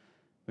while.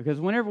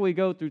 Because whenever we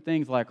go through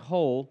things like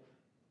Whole,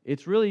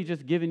 it's really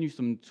just giving you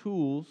some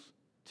tools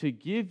to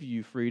give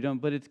you freedom,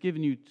 but it's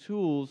giving you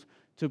tools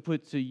to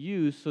put to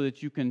use so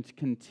that you can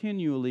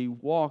continually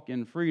walk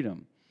in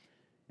freedom.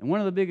 And one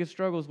of the biggest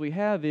struggles we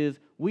have is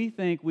we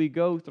think we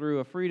go through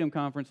a freedom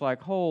conference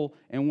like Whole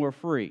and we're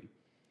free.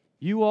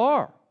 You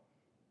are.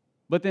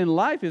 But then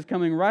life is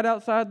coming right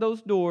outside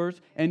those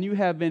doors, and you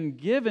have been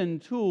given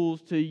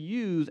tools to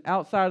use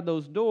outside of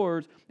those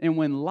doors, and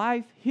when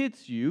life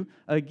hits you,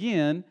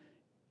 again,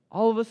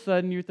 all of a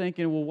sudden you're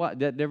thinking, well, what?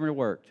 That never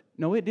worked.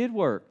 No, it did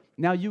work.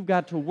 Now you've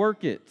got to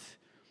work it.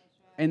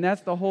 And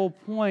that's the whole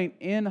point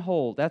in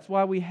Whole. That's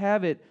why we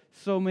have it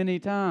so many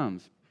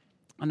times.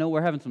 I know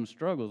we're having some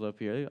struggles up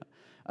here.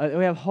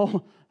 We have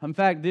Whole. In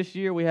fact, this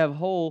year we have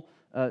Whole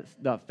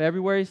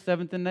February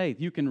 7th and 8th.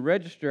 You can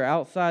register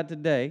outside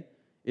today.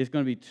 It's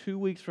going to be 2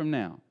 weeks from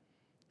now.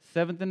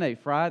 7th and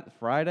 8th,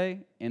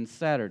 Friday and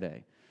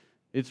Saturday.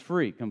 It's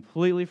free,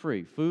 completely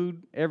free.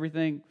 Food,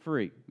 everything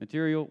free.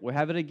 Material, we'll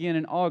have it again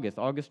in August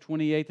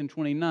 28th and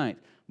 29th.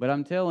 But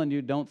I'm telling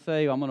you, don't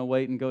say, I'm going to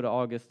wait and go to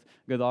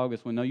the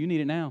August one. No, you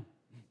need it now.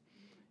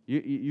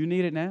 You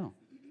need it now.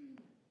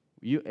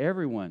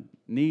 Everyone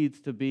needs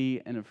to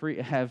be and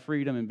have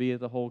freedom and be at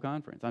the whole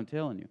conference. I'm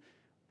telling you.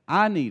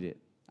 I need it.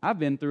 I've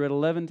been through it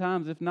 11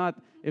 times, if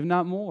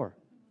not more.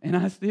 And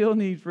I still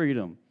need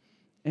freedom.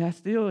 And I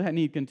still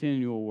need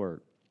continual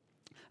work.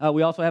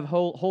 We also have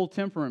whole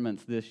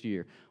temperaments this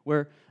year,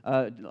 where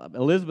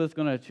Elizabeth's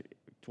going to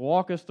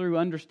walk us through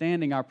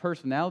understanding our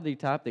personality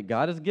type that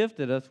God has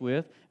gifted us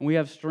with, and we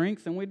have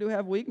strengths and we do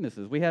have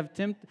weaknesses. We have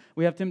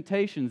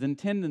temptations and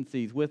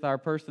tendencies with our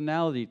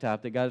personality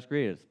type that God has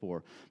created us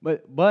for.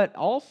 But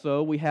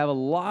also we have a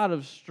lot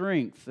of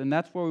strengths, and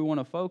that's where we want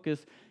to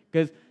focus,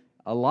 because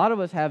a lot of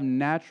us have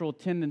natural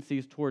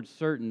tendencies towards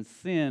certain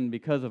sin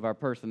because of our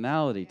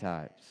personality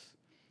types.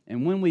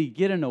 And when we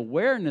get an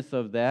awareness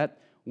of that,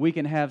 we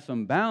can have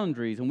some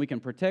boundaries and we can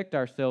protect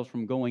ourselves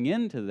from going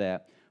into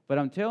that. But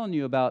I'm telling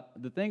you,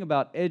 about the thing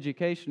about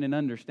education and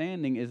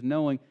understanding is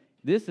knowing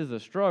this is a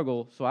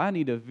struggle, so I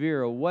need to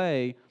veer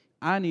away.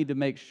 I need to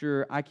make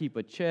sure I keep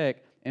a check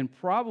and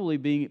probably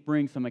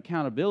bring some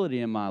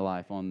accountability in my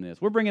life on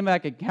this. We're bringing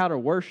back encounter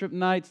worship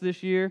nights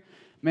this year.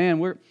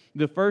 Man,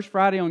 the first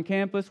Friday on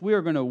campus, we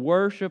are going to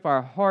worship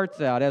our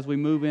hearts out as we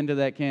move into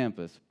that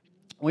campus.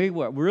 We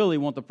really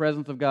want the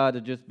presence of God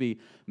to just be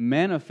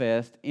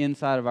manifest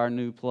inside of our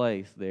new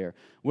place there.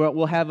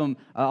 We'll have them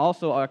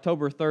also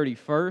October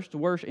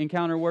 31st,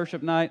 encounter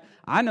worship night.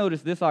 I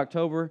noticed this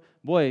October,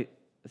 boy,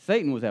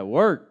 Satan was at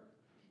work.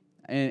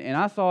 And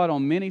I saw it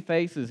on many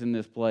faces in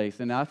this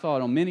place, and I saw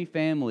it on many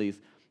families.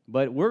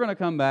 But we're going to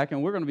come back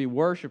and we're going to be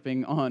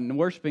worshiping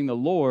the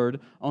Lord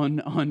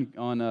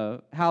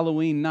on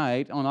Halloween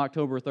night on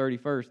October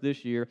 31st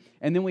this year.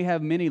 And then we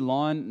have many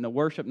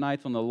worship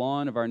nights on the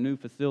lawn of our new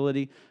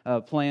facility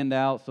planned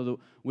out, so that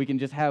we can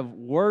just have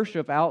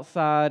worship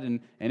outside,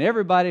 and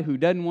everybody who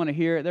doesn't want to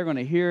hear it, they're going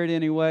to hear it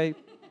anyway.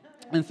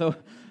 And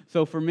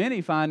so for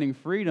many, finding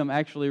freedom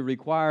actually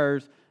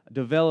requires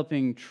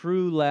developing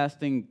true,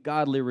 lasting,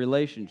 godly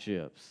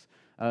relationships.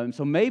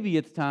 So maybe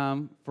it's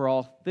time for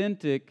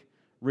authentic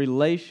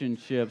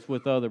relationships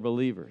with other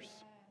believers.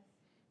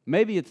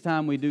 Maybe it's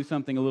time we do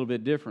something a little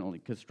bit differently,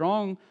 because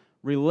strong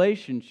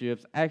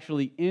relationships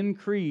actually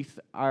increase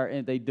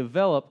they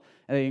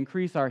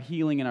increase our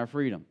healing and our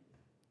freedom.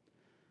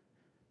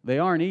 They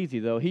aren't easy,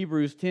 though.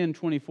 Hebrews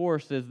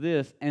 10:24 says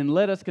this, "And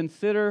let us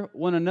consider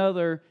one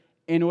another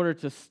in order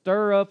to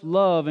stir up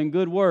love and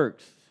good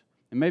works."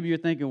 And maybe you're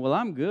thinking, well,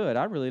 I'm good.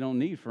 I really don't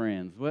need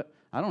friends.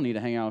 I don't need to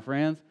hang out with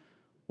friends.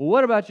 Well,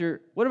 what about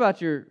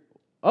your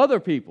other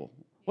people?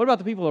 What about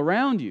the people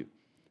around you?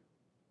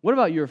 What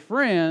about your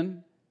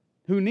friend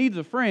who needs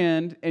a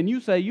friend and you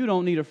say you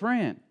don't need a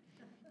friend?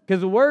 Because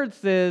the Word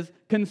says,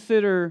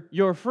 consider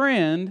your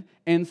friend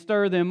and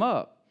stir them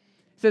up.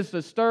 It says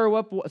to stir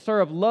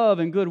up love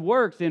and good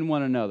works in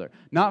one another,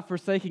 not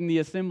forsaking the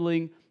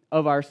assembling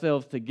of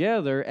ourselves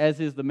together, as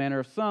is the manner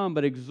of some,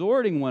 but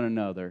exhorting one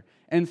another.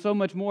 And so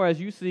much more, as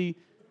you see,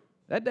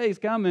 that day's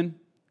coming.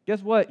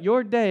 Guess what?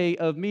 Your day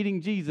of meeting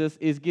Jesus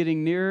is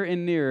getting nearer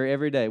and nearer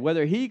every day.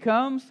 Whether He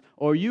comes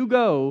or you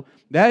go,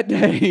 that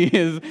day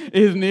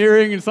is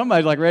nearing, and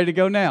somebody's like ready to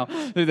go now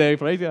today.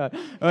 Praise God.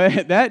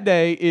 That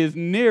day is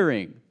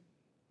nearing.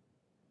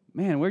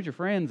 Man, where's your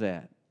friends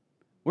at?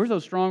 Where's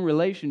those strong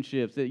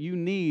relationships that you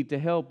need to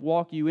help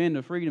walk you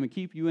into freedom and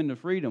keep you into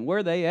freedom? Where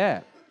are they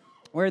at?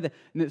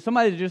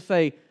 Somebody just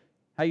say,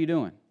 "How you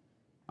doing?"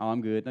 "Oh,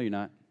 I'm good." "No, you're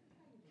not."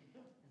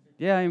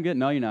 "Yeah, I'm good."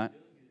 "No, you're not.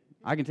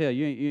 I can tell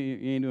you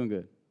ain't doing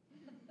good.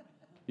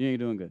 You ain't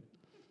doing good."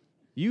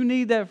 You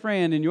need that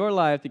friend in your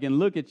life that can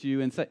look at you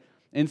and say,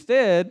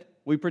 instead,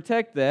 we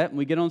protect that, and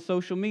we get on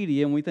social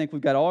media, and we think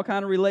we've got all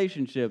kind of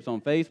relationships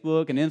on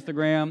Facebook and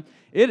Instagram.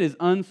 It is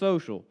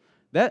unsocial.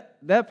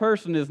 That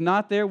person is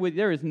not there with,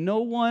 there is no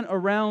one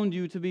around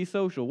you to be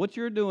social. What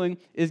you're doing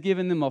is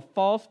giving them a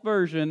false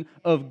version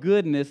of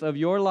goodness of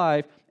your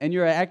life, and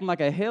you're acting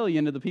like a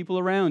hellion to the people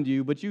around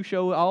you, but you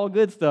show all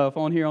good stuff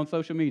on here on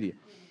social media.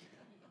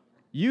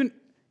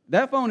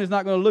 That phone is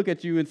not going to look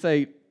at you and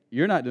say,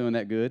 "You're not doing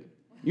that good.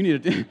 You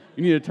need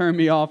to turn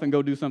me off and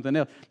go do something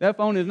else." That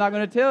phone is not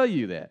going to tell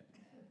you that.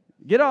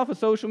 Get off of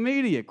social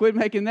media. Quit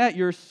making that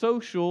your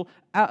social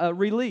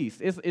release.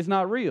 It's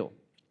not real.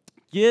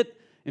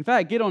 In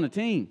fact, get on a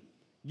team.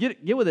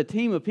 Get with a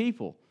team of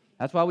people.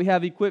 That's why we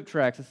have Equip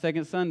Tracks the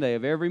second Sunday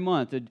of every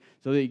month,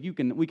 so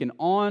that we can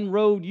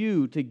on-road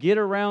you to get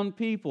around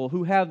people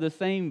who have the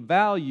same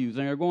values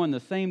and are going the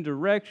same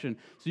direction,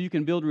 so you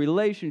can build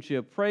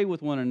relationship, pray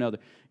with one another,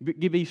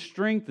 be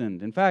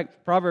strengthened. In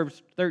fact,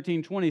 Proverbs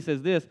 13:20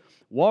 says this,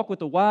 "Walk with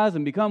the wise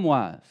and become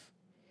wise."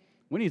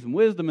 We need some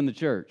wisdom in the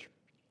church.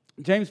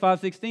 James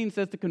 5:16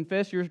 says to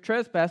confess your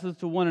trespasses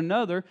to one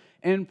another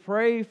and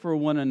pray for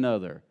one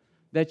another,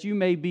 that you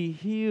may be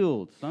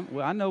healed.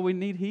 I know we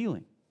need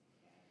healing.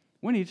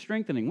 We need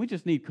strengthening. We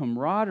just need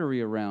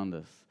camaraderie around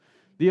us.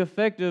 The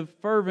effective,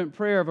 fervent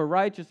prayer of a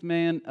righteous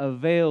man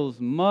avails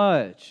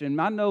much.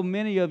 And I know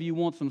many of you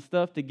want some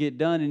stuff to get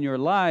done in your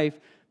life,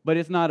 but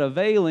it's not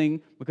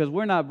availing because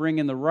we're not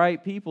bringing the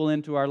right people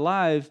into our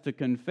lives to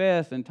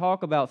confess and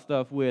talk about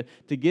stuff with,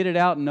 to get it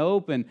out in the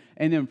open,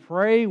 and then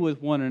pray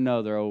with one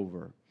another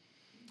over.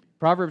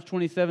 Proverbs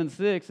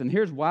 27:6, and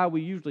here's why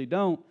we usually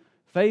don't.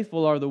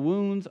 Faithful are the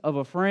wounds of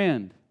a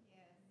friend.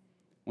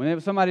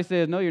 Whenever somebody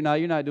says, no, you're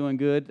not doing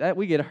good,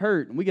 we get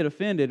hurt and we get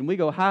offended and we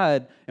go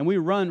hide and we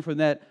run from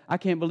that. I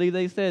can't believe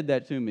they said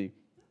that to me.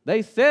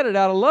 They said it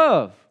out of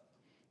love.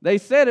 They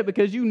said it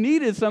because you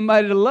needed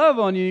somebody to love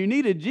on you. You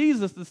needed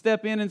Jesus to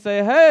step in and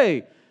say,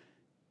 hey,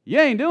 you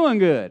ain't doing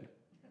good.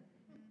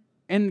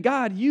 And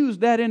God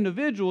used that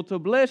individual to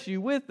bless you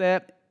with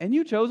that, and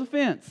you chose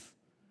offense.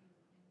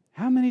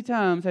 How many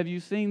times have you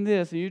seen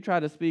this and you try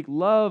to speak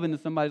love into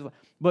somebody's life?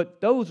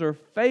 But those are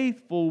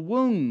faithful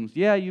wounds.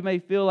 Yeah, you may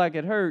feel like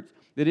it hurts,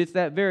 that it's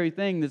that very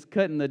thing that's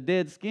cutting the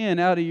dead skin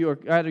out of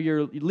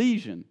your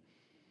lesion.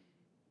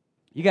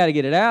 You got to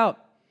get it out.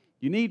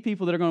 You need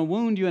people that are going to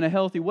wound you in a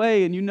healthy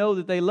way, and you know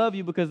that they love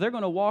you because they're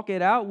going to walk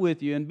it out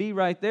with you and be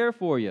right there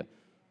for you.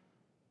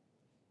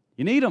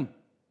 You need them.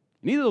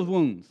 You need those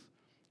wounds.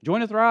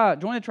 Join a Thrive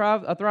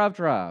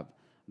Tribe.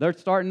 They're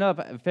starting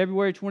up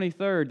February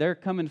 23rd. They're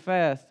coming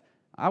fast.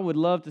 I would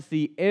love to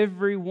see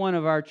every one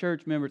of our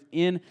church members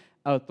in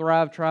a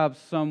Thrive Tribe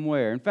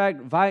somewhere. In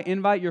fact,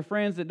 invite your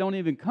friends that don't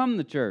even come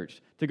to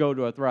church to go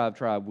to a Thrive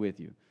Tribe with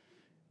you.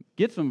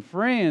 Get some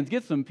friends.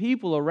 Get some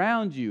people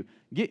around you.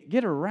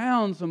 Get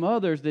around some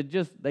others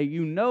that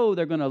you know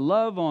they're going to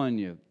love on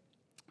you.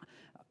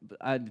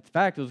 In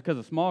fact, it was because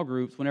of small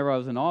groups. Whenever I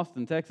was in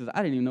Austin, Texas,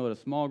 I didn't even know what a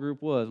small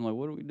group was. I'm like,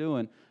 what are we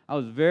doing? I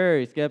was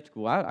very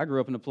skeptical. I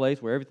grew up in a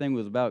place where everything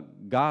was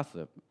about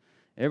gossip.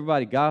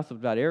 Everybody gossiped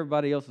about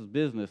everybody else's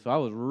business, so I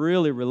was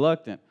really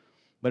reluctant.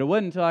 But it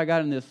wasn't until I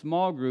got in this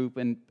small group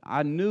and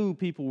I knew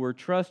people were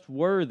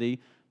trustworthy,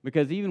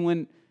 because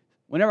even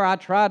whenever I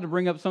tried to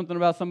bring up something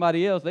about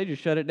somebody else, they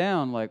just shut it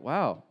down. Like,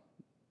 wow,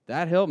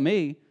 that helped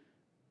me,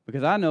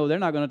 because I know they're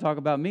not going to talk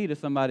about me to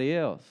somebody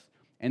else.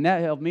 And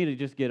that helped me to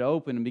just get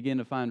open and begin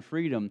to find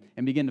freedom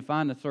and begin to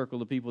find a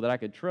circle of people that I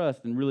could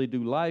trust and really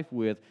do life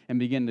with and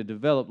begin to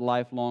develop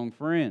lifelong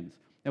friends.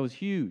 That was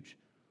huge.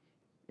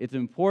 It's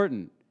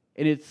important,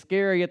 and it's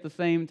scary at the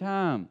same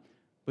time.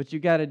 But you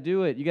got to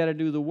do it. You got to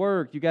do the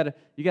work. You got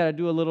to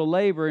do a little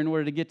labor in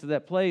order to get to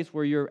that place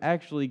where you're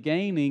actually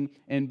gaining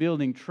and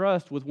building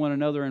trust with one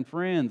another and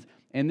friends.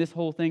 And this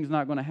whole thing's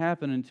not going to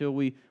happen until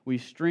we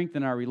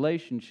strengthen our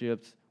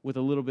relationships with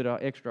a little bit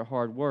of extra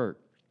hard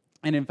work.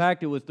 And in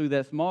fact, it was through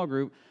that small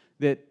group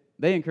that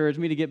they encouraged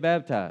me to get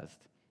baptized.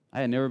 I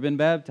had never been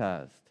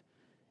baptized.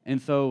 And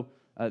so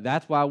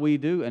that's why we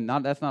do, and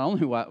that's not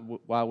only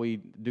why we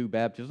do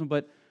baptism,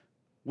 but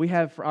we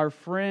have our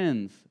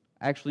friends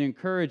actually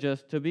encourage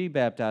us to be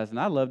baptized. And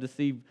I love to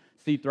see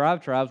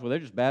Thrive Tribes where they're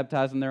just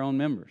baptizing their own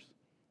members.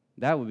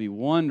 That would be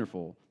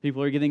wonderful.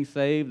 People are getting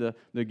saved.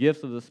 The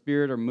gifts of the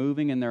Spirit are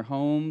moving in their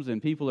homes,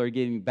 and people are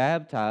getting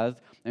baptized.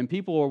 And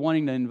people are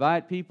wanting to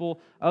invite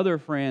other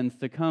friends,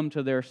 to come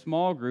to their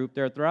small group,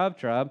 their Thrive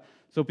Tribe,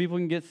 so people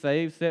can get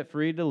saved, set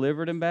free,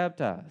 delivered, and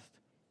baptized.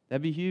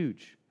 That'd be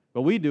huge.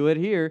 But we do it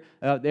here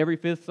every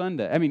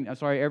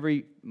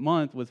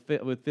month with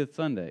Fifth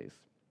Sundays.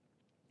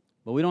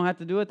 But we don't have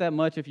to do it that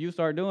much. If you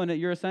start doing it,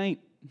 you're a saint.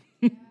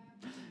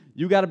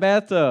 You got a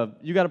bathtub,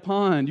 you got a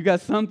pond, you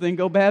got something,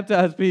 go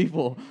baptize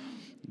people.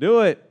 Do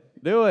it.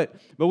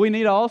 But we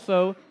need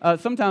also,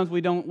 sometimes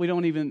we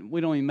don't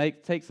even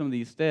take some of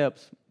these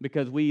steps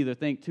because we either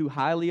think too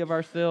highly of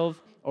ourselves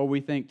or we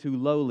think too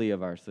lowly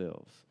of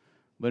ourselves.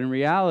 But in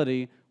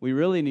reality, we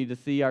really need to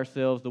see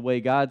ourselves the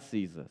way God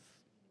sees us.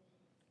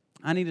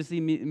 I need to see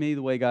me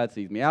the way God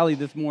sees me. Allie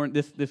this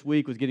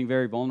week was getting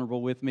very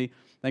vulnerable with me.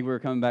 I think we were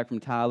coming back from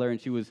Tyler, and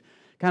she was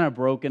kind of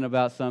broken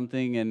about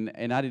something,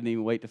 and I didn't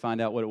even wait to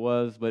find out what it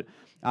was, but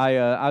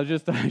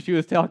she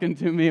was talking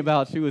to me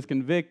about she was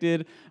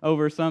convicted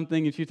over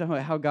something, and she was talking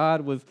about how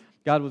God was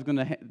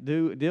going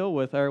to deal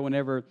with her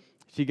whenever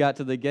she got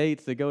to the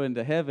gates to go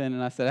into heaven.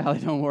 And I said, Allie,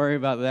 don't worry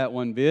about that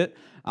one bit.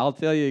 I'll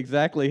tell you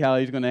exactly how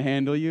He's going to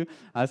handle you.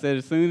 I said,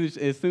 as soon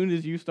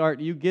as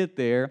you get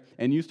there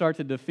and you start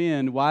to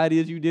defend why it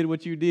is you did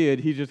what you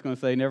did, He's just going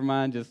to say, never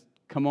mind, just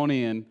come on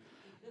in.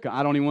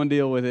 I don't even want to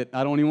deal with it.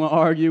 I don't even want to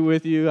argue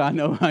with you. I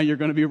know you're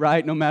going to be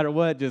right no matter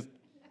what. Just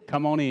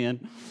come on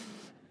in.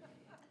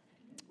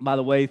 By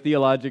the way,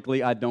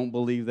 theologically, I don't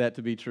believe that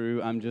to be true.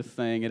 I'm just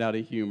saying it out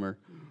of humor.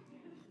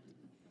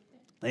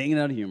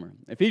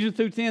 Ephesians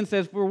 2:10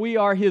 says, for we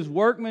are His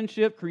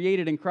workmanship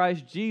created in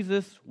Christ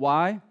Jesus.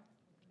 Why?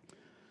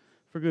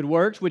 For good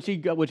works, which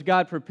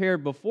God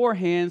prepared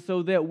beforehand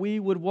so that we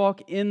would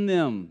walk in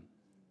them.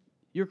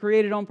 You're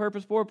created on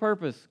purpose for a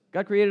purpose.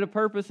 God created a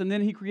purpose, and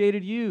then He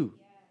created you.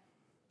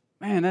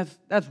 Man,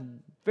 that's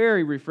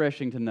very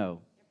refreshing to know.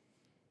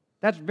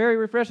 That's very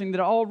refreshing that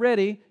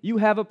already you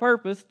have a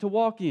purpose to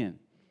walk in.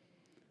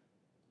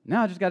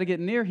 Now I just got to get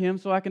near Him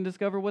so I can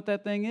discover what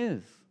that thing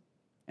is.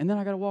 And then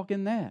I got to walk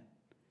in that.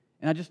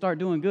 And I just start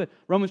doing good.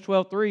 Romans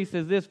 12:3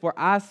 says this, "For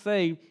I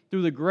say,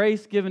 through the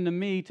grace given to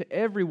me, to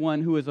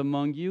everyone who is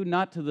among you,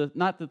 not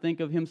to think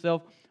of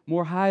himself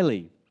more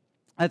highly."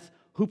 That's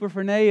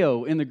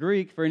huperphoneo in the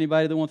Greek, for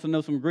anybody that wants to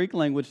know some Greek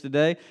language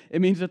today.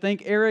 It means to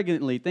think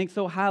arrogantly, think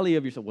so highly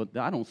of yourself. Well,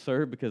 I don't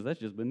serve because that's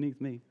just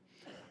beneath me.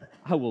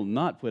 I will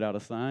not put out a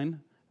sign.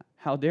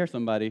 How dare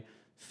somebody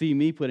see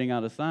me putting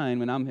out a sign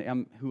when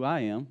I'm who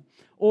I am?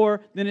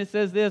 Or then it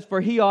says this,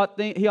 "For he ought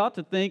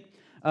to think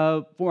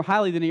more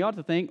highly than he ought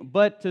to think,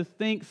 but to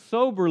think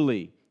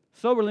soberly."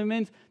 Soberly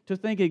means to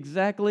think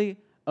exactly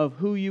of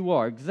who you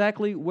are,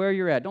 exactly where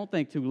you're at. Don't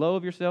think too low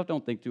of yourself,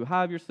 don't think too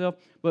high of yourself,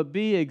 but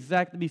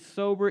be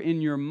sober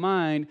in your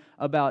mind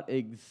about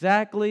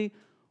exactly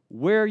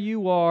where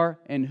you are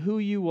and who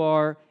you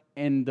are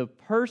and the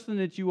person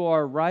that you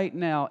are right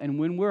now. And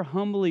when we're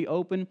humbly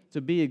open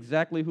to be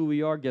exactly who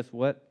we are, guess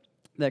what?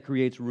 That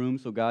creates room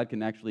so God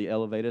can actually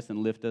elevate us and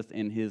lift us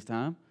in His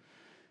time.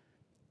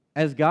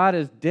 As God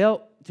has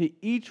dealt to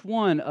each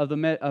one of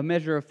a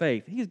measure of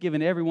faith, He's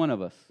given every one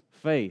of us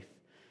faith.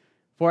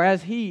 For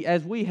as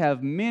we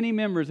have many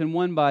members in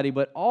one body,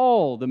 but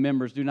all the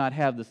members do not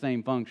have the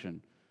same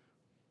function.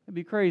 It'd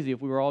be crazy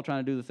if we were all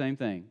trying to do the same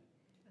thing.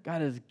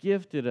 God has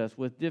gifted us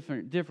with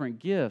different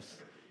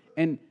gifts.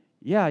 And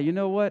yeah, you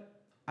know what?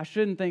 I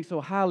shouldn't think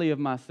so highly of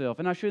myself,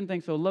 and I shouldn't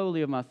think so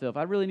lowly of myself.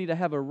 I really need to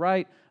have a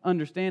right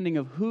understanding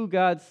of who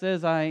God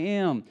says I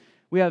am.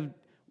 We have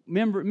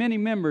many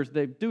members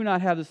that do not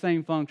have the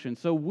same function.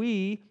 So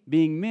we,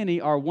 being many,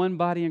 are one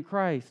body in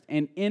Christ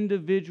and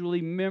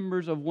individually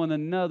members of one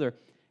another,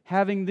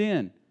 having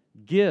then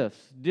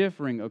gifts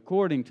differing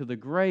according to the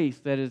grace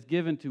that is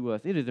given to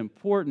us. It is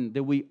important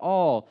that we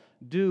all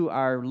do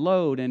our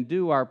load and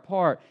do our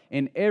part.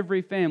 In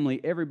every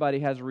family, everybody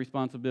has a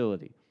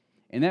responsibility.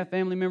 And that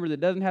family member that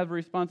doesn't have a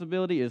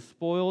responsibility is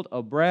spoiled,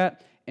 a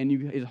brat,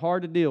 and is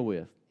hard to deal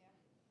with.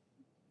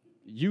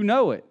 You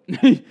know it.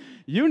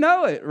 You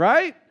know it,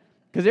 right?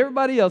 Because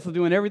everybody else is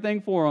doing everything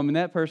for them, and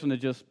that person is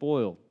just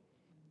spoiled.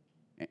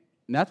 And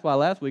that's why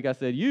last week I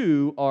said,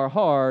 you are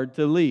hard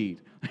to lead.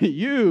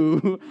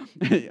 You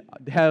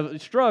have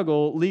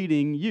struggle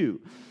leading you.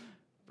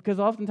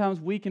 Because oftentimes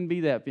we can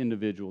be that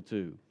individual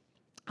too.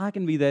 I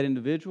can be that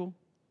individual.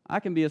 I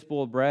can be a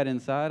spoiled brat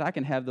inside. I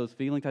can have those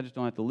feelings. I just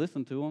don't have to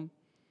listen to them.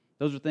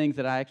 Those are things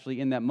that I actually,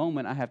 in that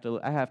moment, I have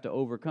to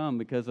overcome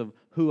because of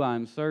who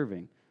I'm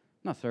serving. I'm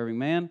not serving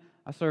man.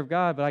 I serve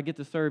God, but I get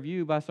to serve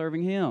you by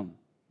serving Him.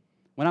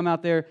 When I'm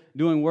out there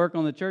doing work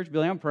on the church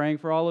building, I'm praying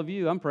for all of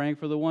you. I'm praying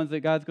for the ones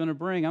that God's going to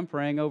bring. I'm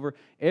praying over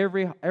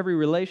every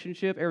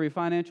relationship, every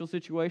financial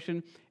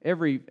situation,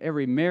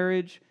 every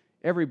marriage,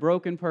 every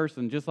broken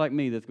person just like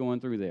me that's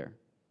going through there.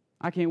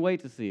 I can't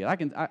wait to see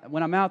it.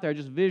 When I'm out there, I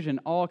just vision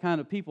all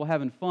kind of people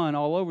having fun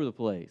all over the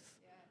place.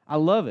 I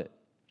love it.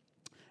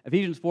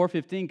 Ephesians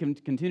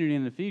 4:15, continuing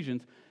in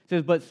Ephesians,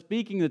 says, "But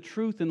speaking the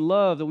truth in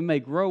love, that we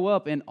may grow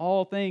up in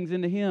all things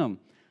into Him."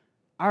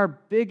 Our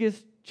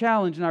biggest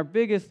challenge and our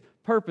biggest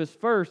purpose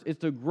first is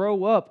to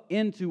grow up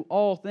into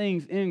all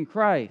things in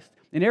Christ.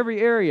 In every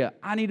area,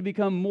 I need to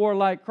become more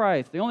like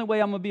Christ. The only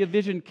way I'm going to be a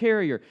vision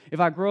carrier if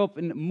I grow up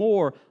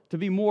to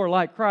be more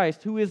like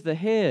Christ, who is the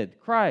head,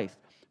 Christ,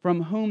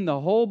 from whom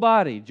the whole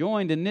body,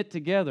 joined and knit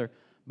together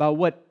by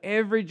what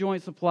every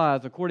joint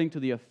supplies, according to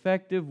the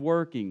effective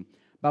working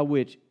by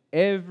which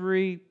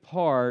every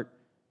part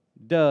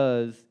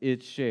does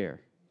its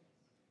share.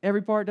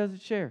 Every part does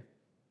its share.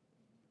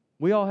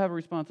 We all have a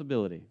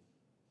responsibility.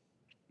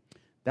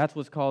 That's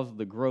what's caused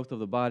the growth of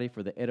the body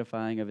for the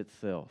edifying of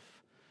itself.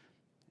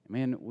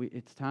 Man,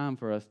 it's time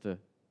for us to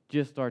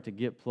just start to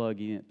get plugged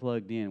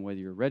in, whether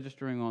you're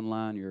registering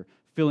online, you're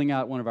filling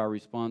out one of our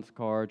response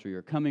cards, or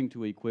you're coming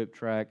to Equip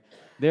Track.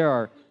 There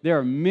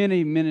are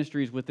many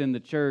ministries within the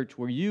church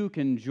where you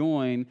can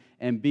join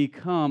and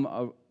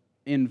become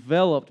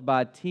enveloped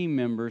by team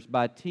members,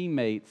 by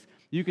teammates.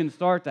 You can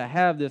start to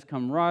have this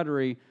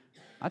camaraderie.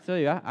 I tell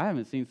you, I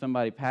haven't seen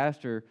somebody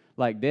pastor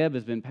like Deb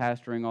has been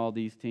pastoring all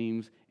these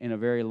teams in a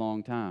very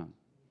long time.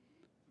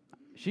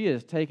 She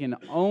has taken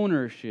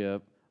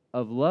ownership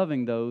of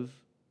loving those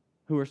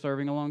who are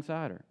serving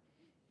alongside her.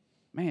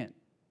 Man,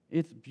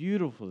 it's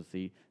beautiful to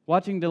see.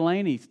 Watching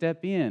Delaney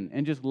step in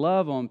and just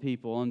love on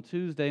people on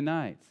Tuesday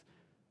nights,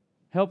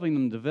 helping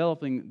them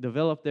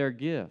develop their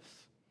gifts.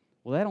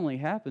 Well, that only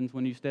happens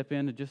when you step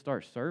in and just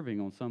start serving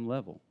on some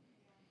level.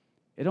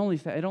 It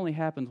only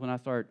happens when I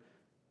start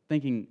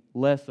thinking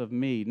less of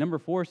me. Number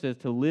 4 says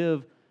to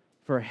live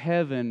for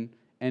heaven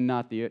and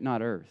not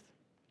earth.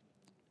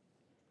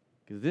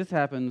 Because this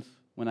happens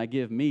when I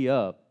give me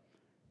up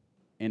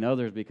and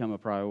others become a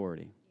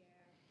priority.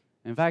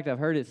 In fact, I've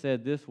heard it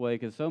said this way,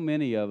 because so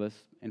many of us,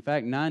 in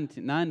fact,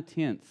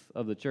 9/10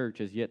 of the church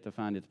has yet to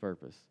find its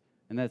purpose.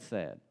 And that's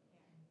sad.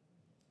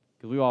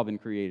 Because we've all been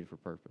created for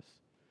purpose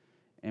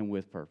and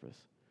with purpose.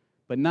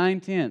 But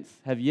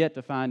 9/10 have yet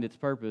to find its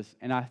purpose,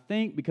 and I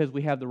think because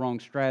we have the wrong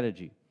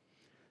strategy.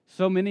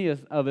 So many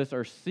of us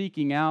are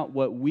seeking out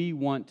what we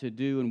want to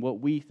do and what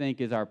we think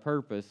is our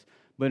purpose,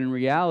 but in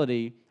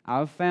reality,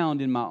 I've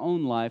found in my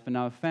own life, and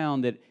I've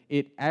found that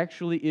it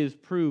actually is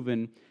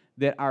proven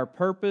that our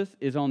purpose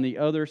is on the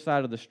other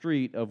side of the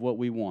street of what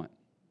we want.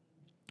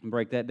 And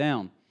break that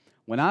down.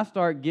 When I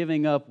start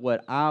giving up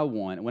what I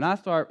want, when I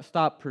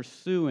stop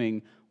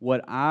pursuing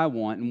what I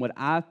want and what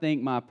I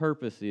think my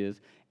purpose is,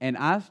 and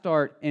I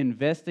start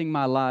investing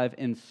my life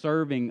in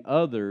serving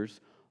others,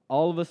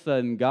 all of a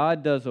sudden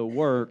God does a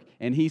work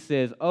and He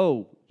says,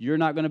 oh, you're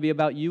not going to be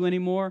about you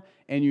anymore,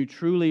 and you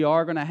truly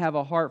are going to have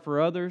a heart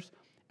for others.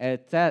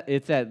 It's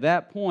at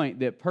that point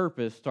that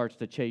purpose starts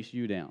to chase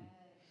you down.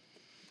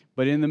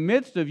 But in the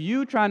midst of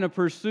you trying to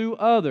pursue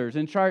others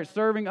and try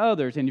serving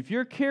others, and if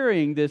you're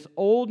carrying this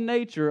old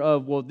nature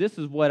of, well, this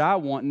is what I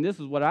want, and this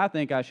is what I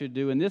think I should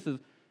do, and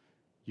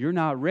you're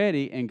not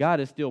ready, and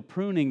God is still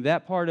pruning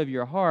that part of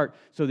your heart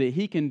so that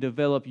He can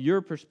develop your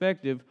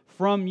perspective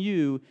from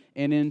you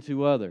and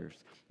into others.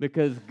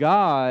 Because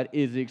God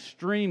is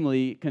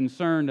extremely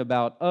concerned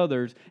about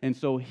others, and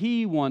so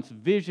He wants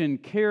vision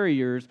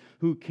carriers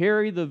who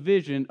carry the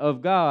vision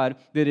of God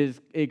that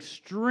is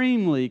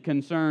extremely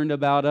concerned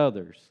about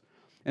others.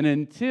 And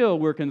until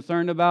we're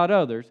concerned about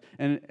others,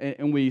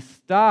 and we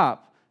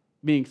stop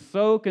being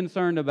so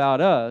concerned about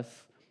us,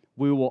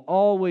 we will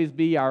always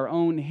be our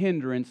own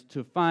hindrance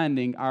to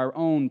finding our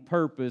own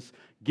purpose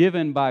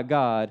given by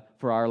God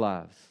for our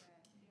lives.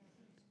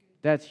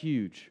 That's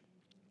huge.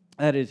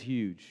 That is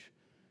huge.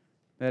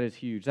 That is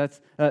huge.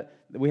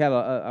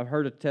 I've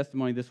heard a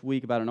testimony this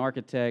week about an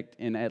architect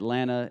in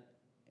Atlanta,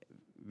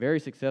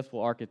 very successful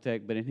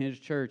architect, but in his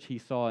church he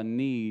saw a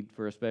need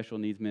for a special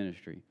needs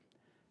ministry.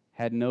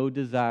 Had no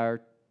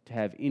desire to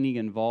have any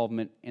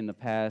involvement in the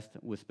past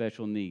with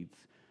special needs.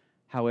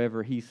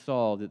 However, he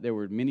saw that there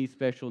were many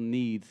special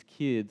needs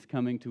kids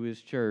coming to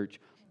his church,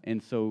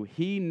 and so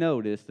he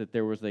noticed that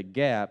there was a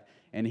gap,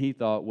 and he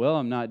thought, well,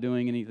 I'm not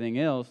doing anything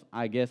else,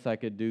 I guess I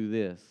could do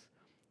this.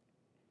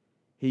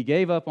 He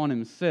gave up on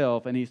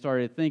himself, and he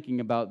started thinking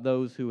about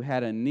those who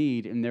had a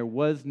need, and there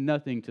was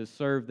nothing to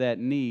serve that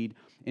need.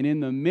 And in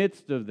the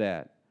midst of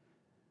that,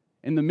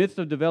 in the midst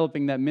of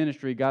developing that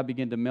ministry, God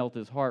began to melt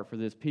his heart for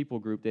this people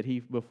group that he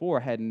before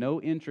had no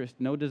interest,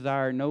 no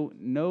desire, no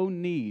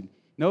need,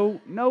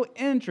 no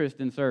interest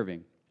in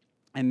serving.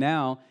 And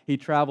now he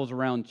travels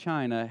around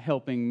China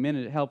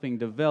helping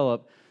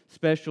develop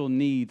special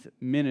needs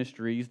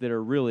ministries that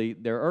are really,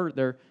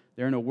 they're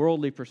in a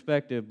worldly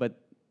perspective,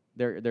 but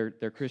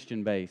they're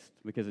Christian based,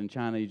 because in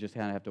China you just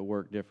kind of have to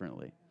work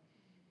differently.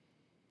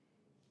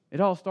 It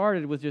all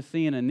started with just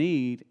seeing a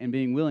need and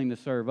being willing to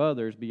serve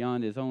others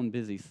beyond his own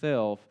busy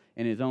self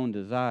and his own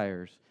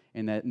desires,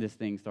 and that this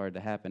thing started to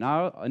happen.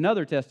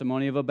 Another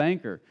testimony of a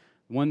banker.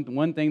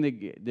 One thing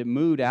that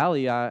moved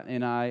Ali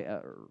and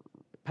I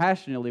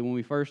passionately when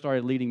we first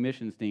started leading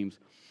missions teams.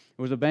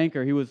 It was a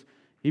banker.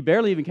 He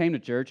barely even came to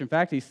church. In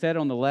fact, he sat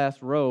on the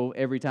last row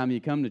every time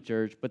he'd come to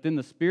church. But then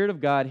the Spirit of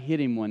God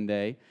hit him one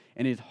day,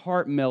 and his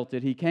heart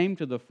melted. He came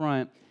to the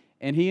front,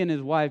 and he and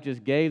his wife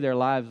just gave their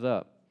lives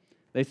up.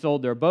 They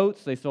sold their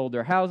boats, they sold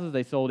their houses,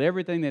 they sold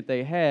everything that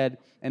they had,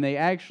 and they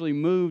actually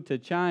moved to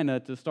China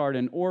to start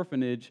an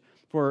orphanage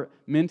for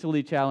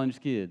mentally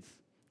challenged kids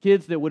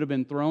that would have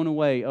been thrown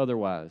away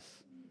otherwise.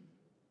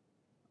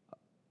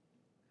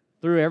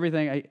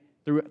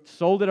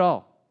 Sold it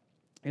all.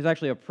 He's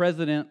actually a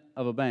president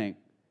of a bank,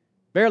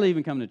 barely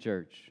even come to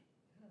church,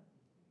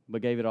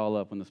 but gave it all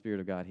up when the Spirit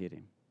of God hit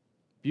him.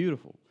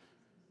 Beautiful.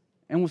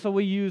 And so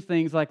we use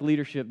things like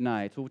leadership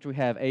nights, which we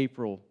have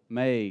April,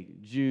 May,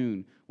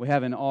 June. We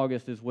have in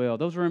August as well.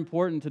 Those are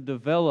important to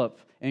develop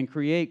and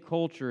create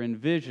culture and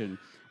vision.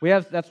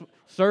 That's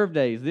serve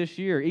days this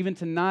year. Even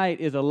tonight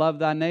is a Love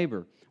Thy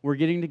Neighbor. We're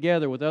getting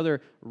together with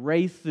other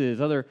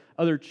races,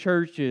 other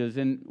churches,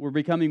 and we're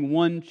becoming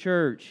one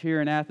church here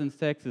in Athens,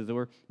 Texas.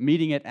 We're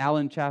meeting at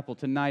Allen Chapel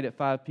tonight at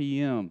 5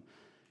 p.m.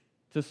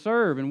 to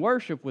serve and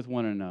worship with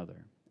one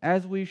another,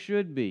 as we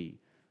should be.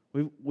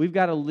 We've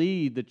got to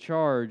lead the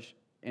charge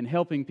in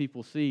helping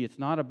people see it's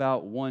not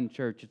about one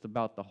church, it's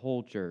about the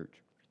whole church.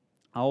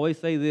 I always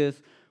say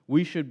this,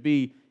 we should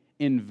be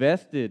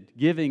invested,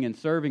 giving and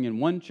serving in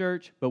one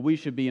church, but we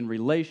should be in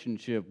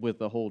relationship with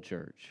the whole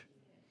church.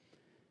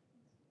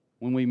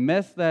 When we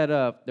mess that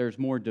up, there's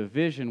more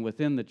division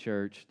within the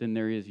church than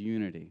there is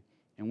unity.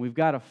 And we've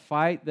got to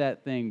fight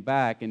that thing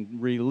back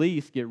and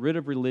get rid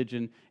of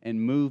religion,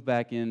 and move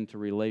back into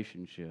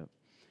relationship.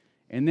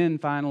 And then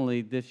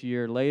finally, this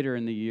year, later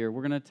in the year,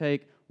 we're going to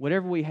take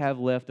whatever we have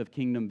left of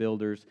Kingdom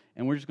Builders,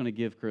 and we're just going to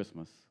give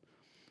Christmas.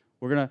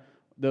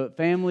 The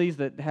families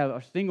that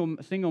have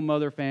single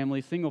mother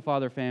families, single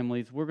father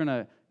families, we're going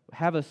to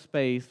have a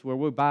space where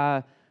we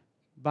buy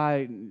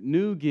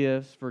new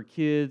gifts for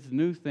kids,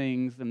 new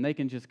things, and they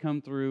can just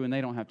come through and they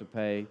don't have to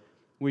pay.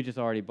 We just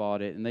already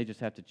bought it, and they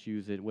just have to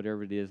choose it,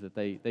 whatever it is that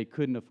they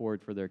couldn't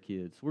afford for their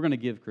kids. We're going to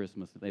give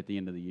Christmas at the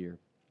end of the year.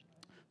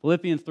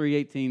 Philippians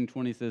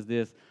 3:18-20 says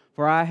this,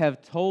 "For I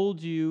have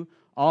told you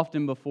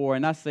often before,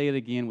 and I say it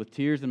again with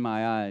tears in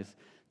my eyes,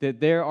 that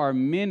there are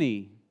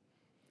many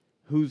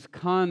whose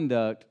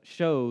conduct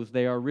shows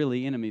they are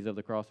really enemies of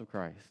the cross of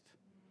Christ."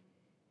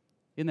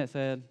 Isn't that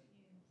sad?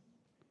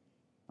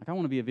 Like, I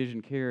want to be a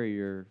vision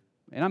carrier,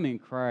 and I'm in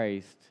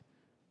Christ,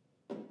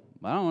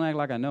 but I don't act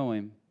like I know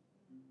him.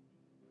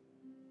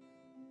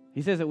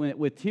 He says that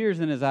with tears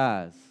in his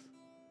eyes,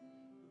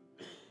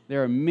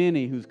 there are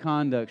many whose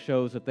conduct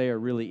shows that they are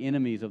really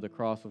enemies of the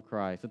cross of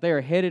Christ, that they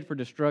are headed for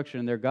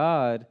destruction. Their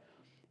God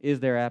is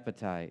their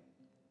appetite.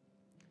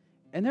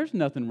 And there's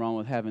nothing wrong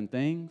with having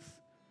things.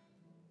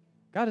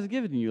 God has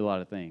given you a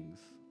lot of things.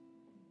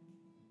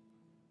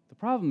 The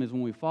problem is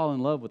when we fall in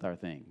love with our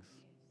things.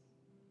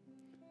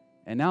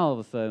 And now all of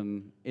a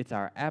sudden, it's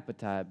our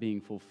appetite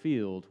being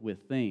fulfilled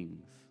with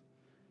things.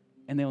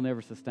 And they'll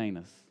never sustain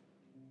us.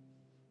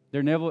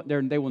 They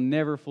will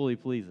never fully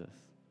please us.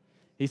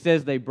 He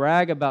says they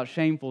brag about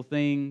shameful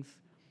things,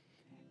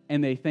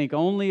 and they think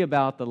only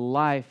about the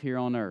life here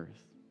on earth,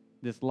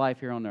 this life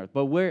here on earth.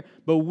 But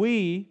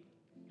we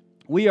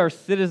are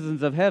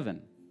citizens of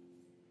heaven.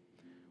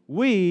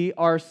 We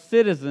are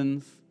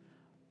citizens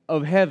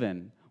of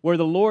heaven, where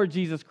the Lord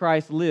Jesus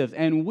Christ lives,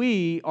 and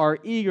we are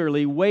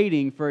eagerly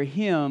waiting for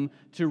Him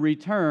to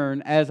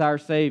return as our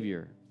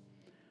Savior.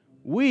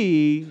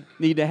 We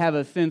need to have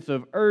a sense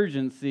of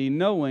urgency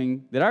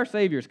knowing that our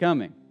Savior's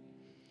coming.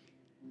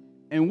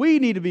 And we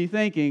need to be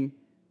thinking,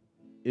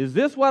 is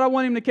this what I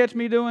want Him to catch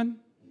me doing?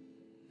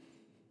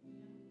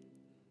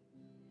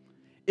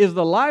 Is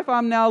the life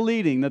I'm now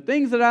leading, the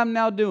things that I'm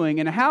now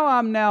doing, and how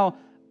I'm now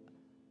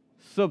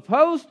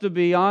supposed to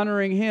be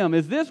honoring Him,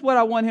 is this what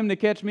I want Him to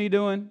catch me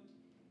doing?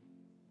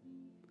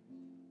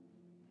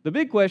 The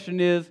big question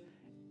is,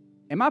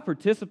 am I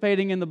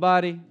participating in the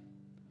body,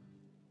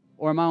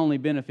 or am I only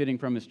benefiting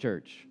from His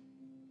church?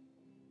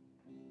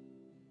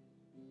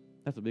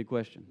 That's a big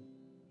question.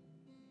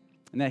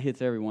 And that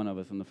hits every one of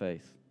us in the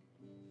face.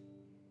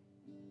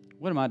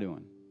 What am I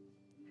doing?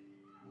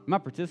 Am I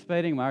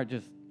participating? Am I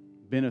just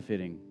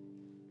benefiting?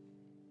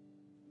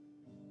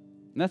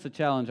 And that's a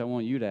challenge I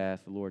want you to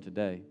ask the Lord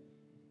today.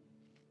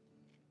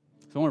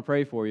 So I want to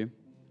pray for you,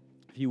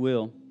 if you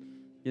will,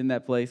 get in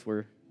that place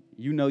where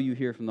you know you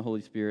hear from the Holy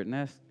Spirit and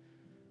ask,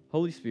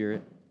 Holy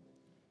Spirit,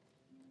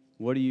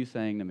 what are you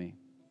saying to me?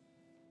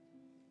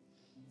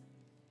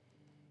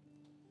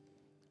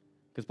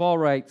 Because Paul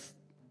writes,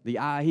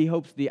 he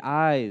hopes the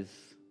eyes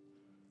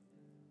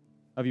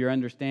of your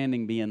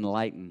understanding be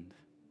enlightened,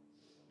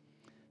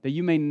 that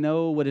you may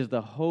know what is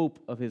the hope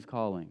of His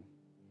calling.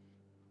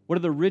 What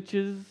are the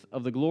riches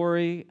of the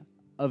glory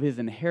of His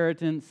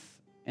inheritance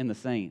in the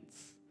saints?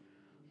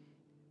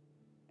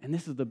 And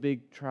this is the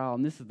big trial,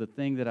 and this is the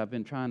thing that I've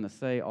been trying to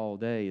say all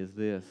day is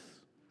this.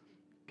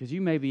 Because you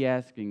may be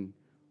asking,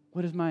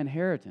 what is my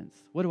inheritance?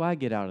 What do I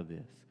get out of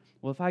this?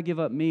 Well, if I give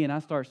up me and I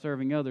start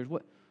serving others,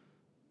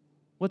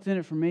 what's in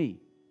it for me?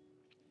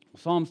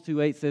 Psalms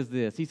 2:8 says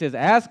this. He says,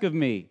 ask of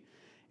me,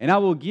 and I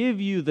will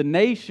give you the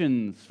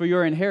nations for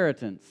your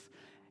inheritance,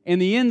 and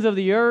the ends of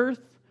the earth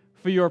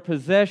for your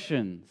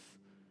possessions.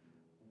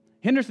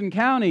 Henderson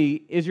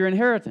County is your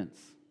inheritance.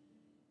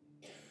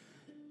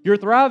 Your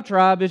Thrive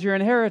Tribe is your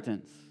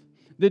inheritance.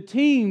 The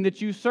team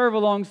that you serve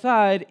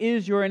alongside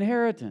is your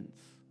inheritance.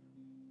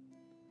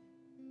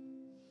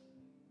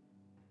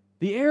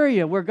 The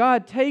area where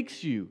God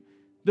takes you,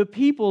 the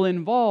people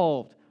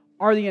involved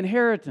are the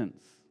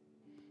inheritance.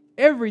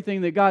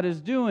 Everything that God is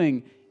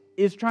doing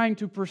is trying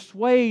to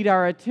persuade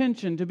our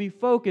attention to be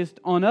focused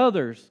on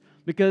others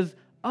because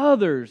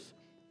others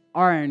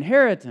are our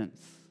inheritance.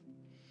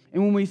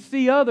 And when we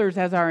see others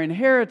as our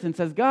inheritance,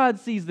 as God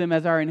sees them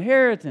as our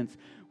inheritance,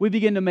 we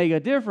begin to make a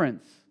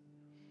difference.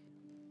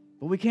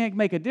 But we can't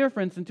make a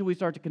difference until we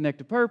start to connect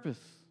to purpose.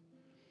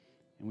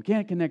 And we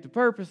can't connect to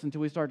purpose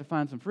until we start to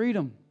find some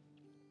freedom.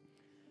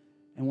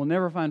 And we'll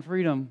never find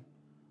freedom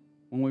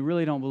when we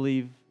really don't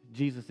believe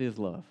Jesus is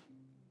love.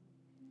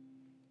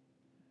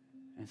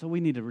 And so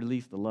we need to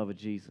release the love of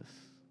Jesus.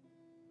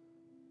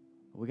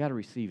 But we got to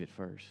receive it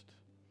first.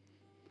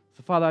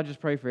 So Father, I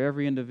just pray for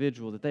every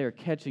individual that they are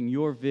catching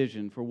your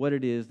vision for what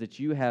it is that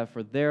you have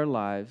for their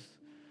lives.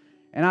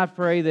 And I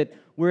pray that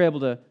we're able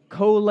to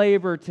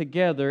co-labor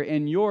together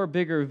in your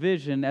bigger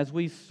vision as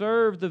we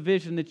serve the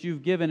vision that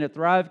you've given at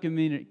Thrive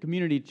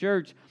Community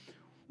Church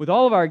with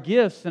all of our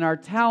gifts and our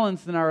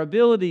talents and our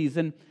abilities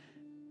and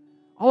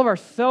all of our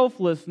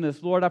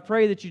selflessness. Lord, I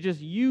pray that you just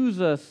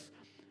use us,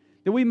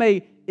 that we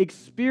may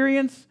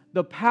experience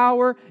the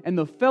power and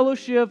the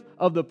fellowship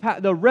of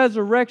the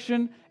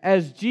resurrection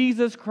as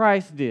Jesus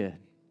Christ did.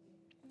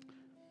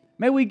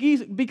 May we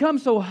become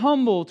so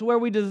humble to where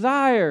we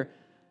desire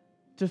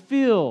to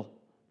feel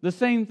the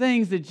same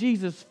things that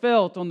Jesus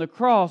felt on the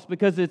cross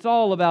because it's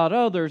all about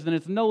others and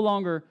it's no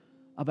longer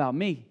about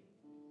me.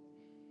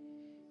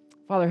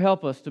 Father,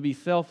 help us to be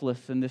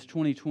selfless in this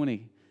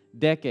 2020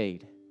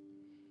 decade.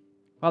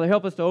 Father,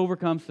 help us to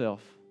overcome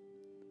self.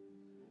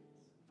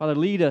 Father,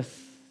 lead us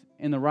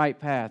in the right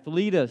path.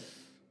 Lead us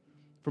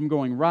from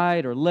going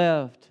right or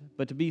left,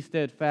 but to be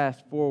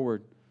steadfast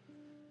forward.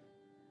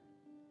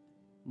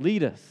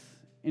 Lead us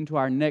into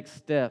our next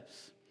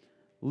steps.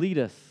 Lead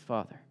us,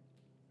 Father,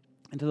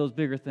 into those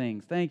bigger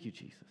things. Thank you,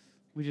 Jesus.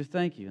 We just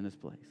thank you in this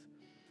place.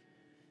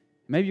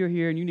 Maybe you're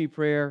here and you need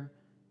prayer.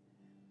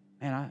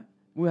 Man,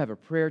 we'll have a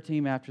prayer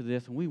team after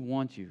this, and we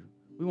want you.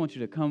 We want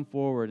you to come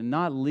forward and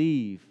not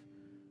leave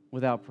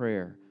without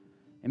prayer.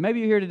 And maybe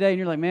you're here today and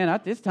you're like, man,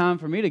 it's time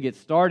for me to get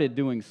started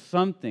doing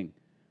something.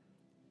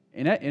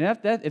 And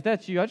if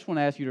that's you, I just want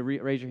to ask you to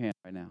raise your hand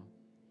right now.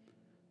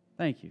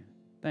 Thank you.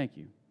 Thank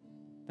you.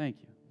 Thank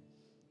you.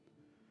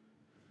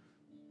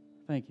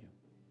 Thank you.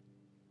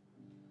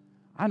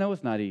 I know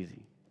it's not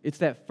easy. It's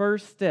that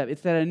first step.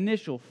 It's that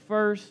initial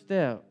first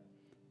step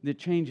that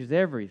changes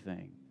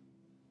everything.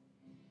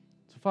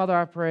 So, Father,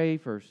 I pray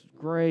for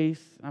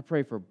grace. I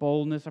pray for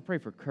boldness. I pray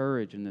for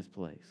courage in this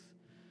place.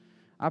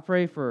 I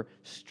pray for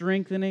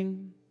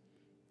strengthening.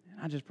 And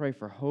I just pray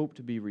for hope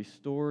to be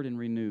restored and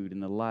renewed in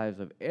the lives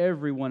of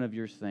every one of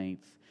your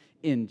saints.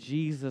 In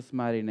Jesus'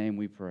 mighty name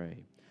we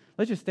pray.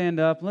 Let's just stand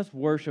up and let's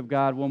worship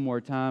God one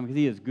more time because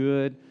He is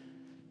good.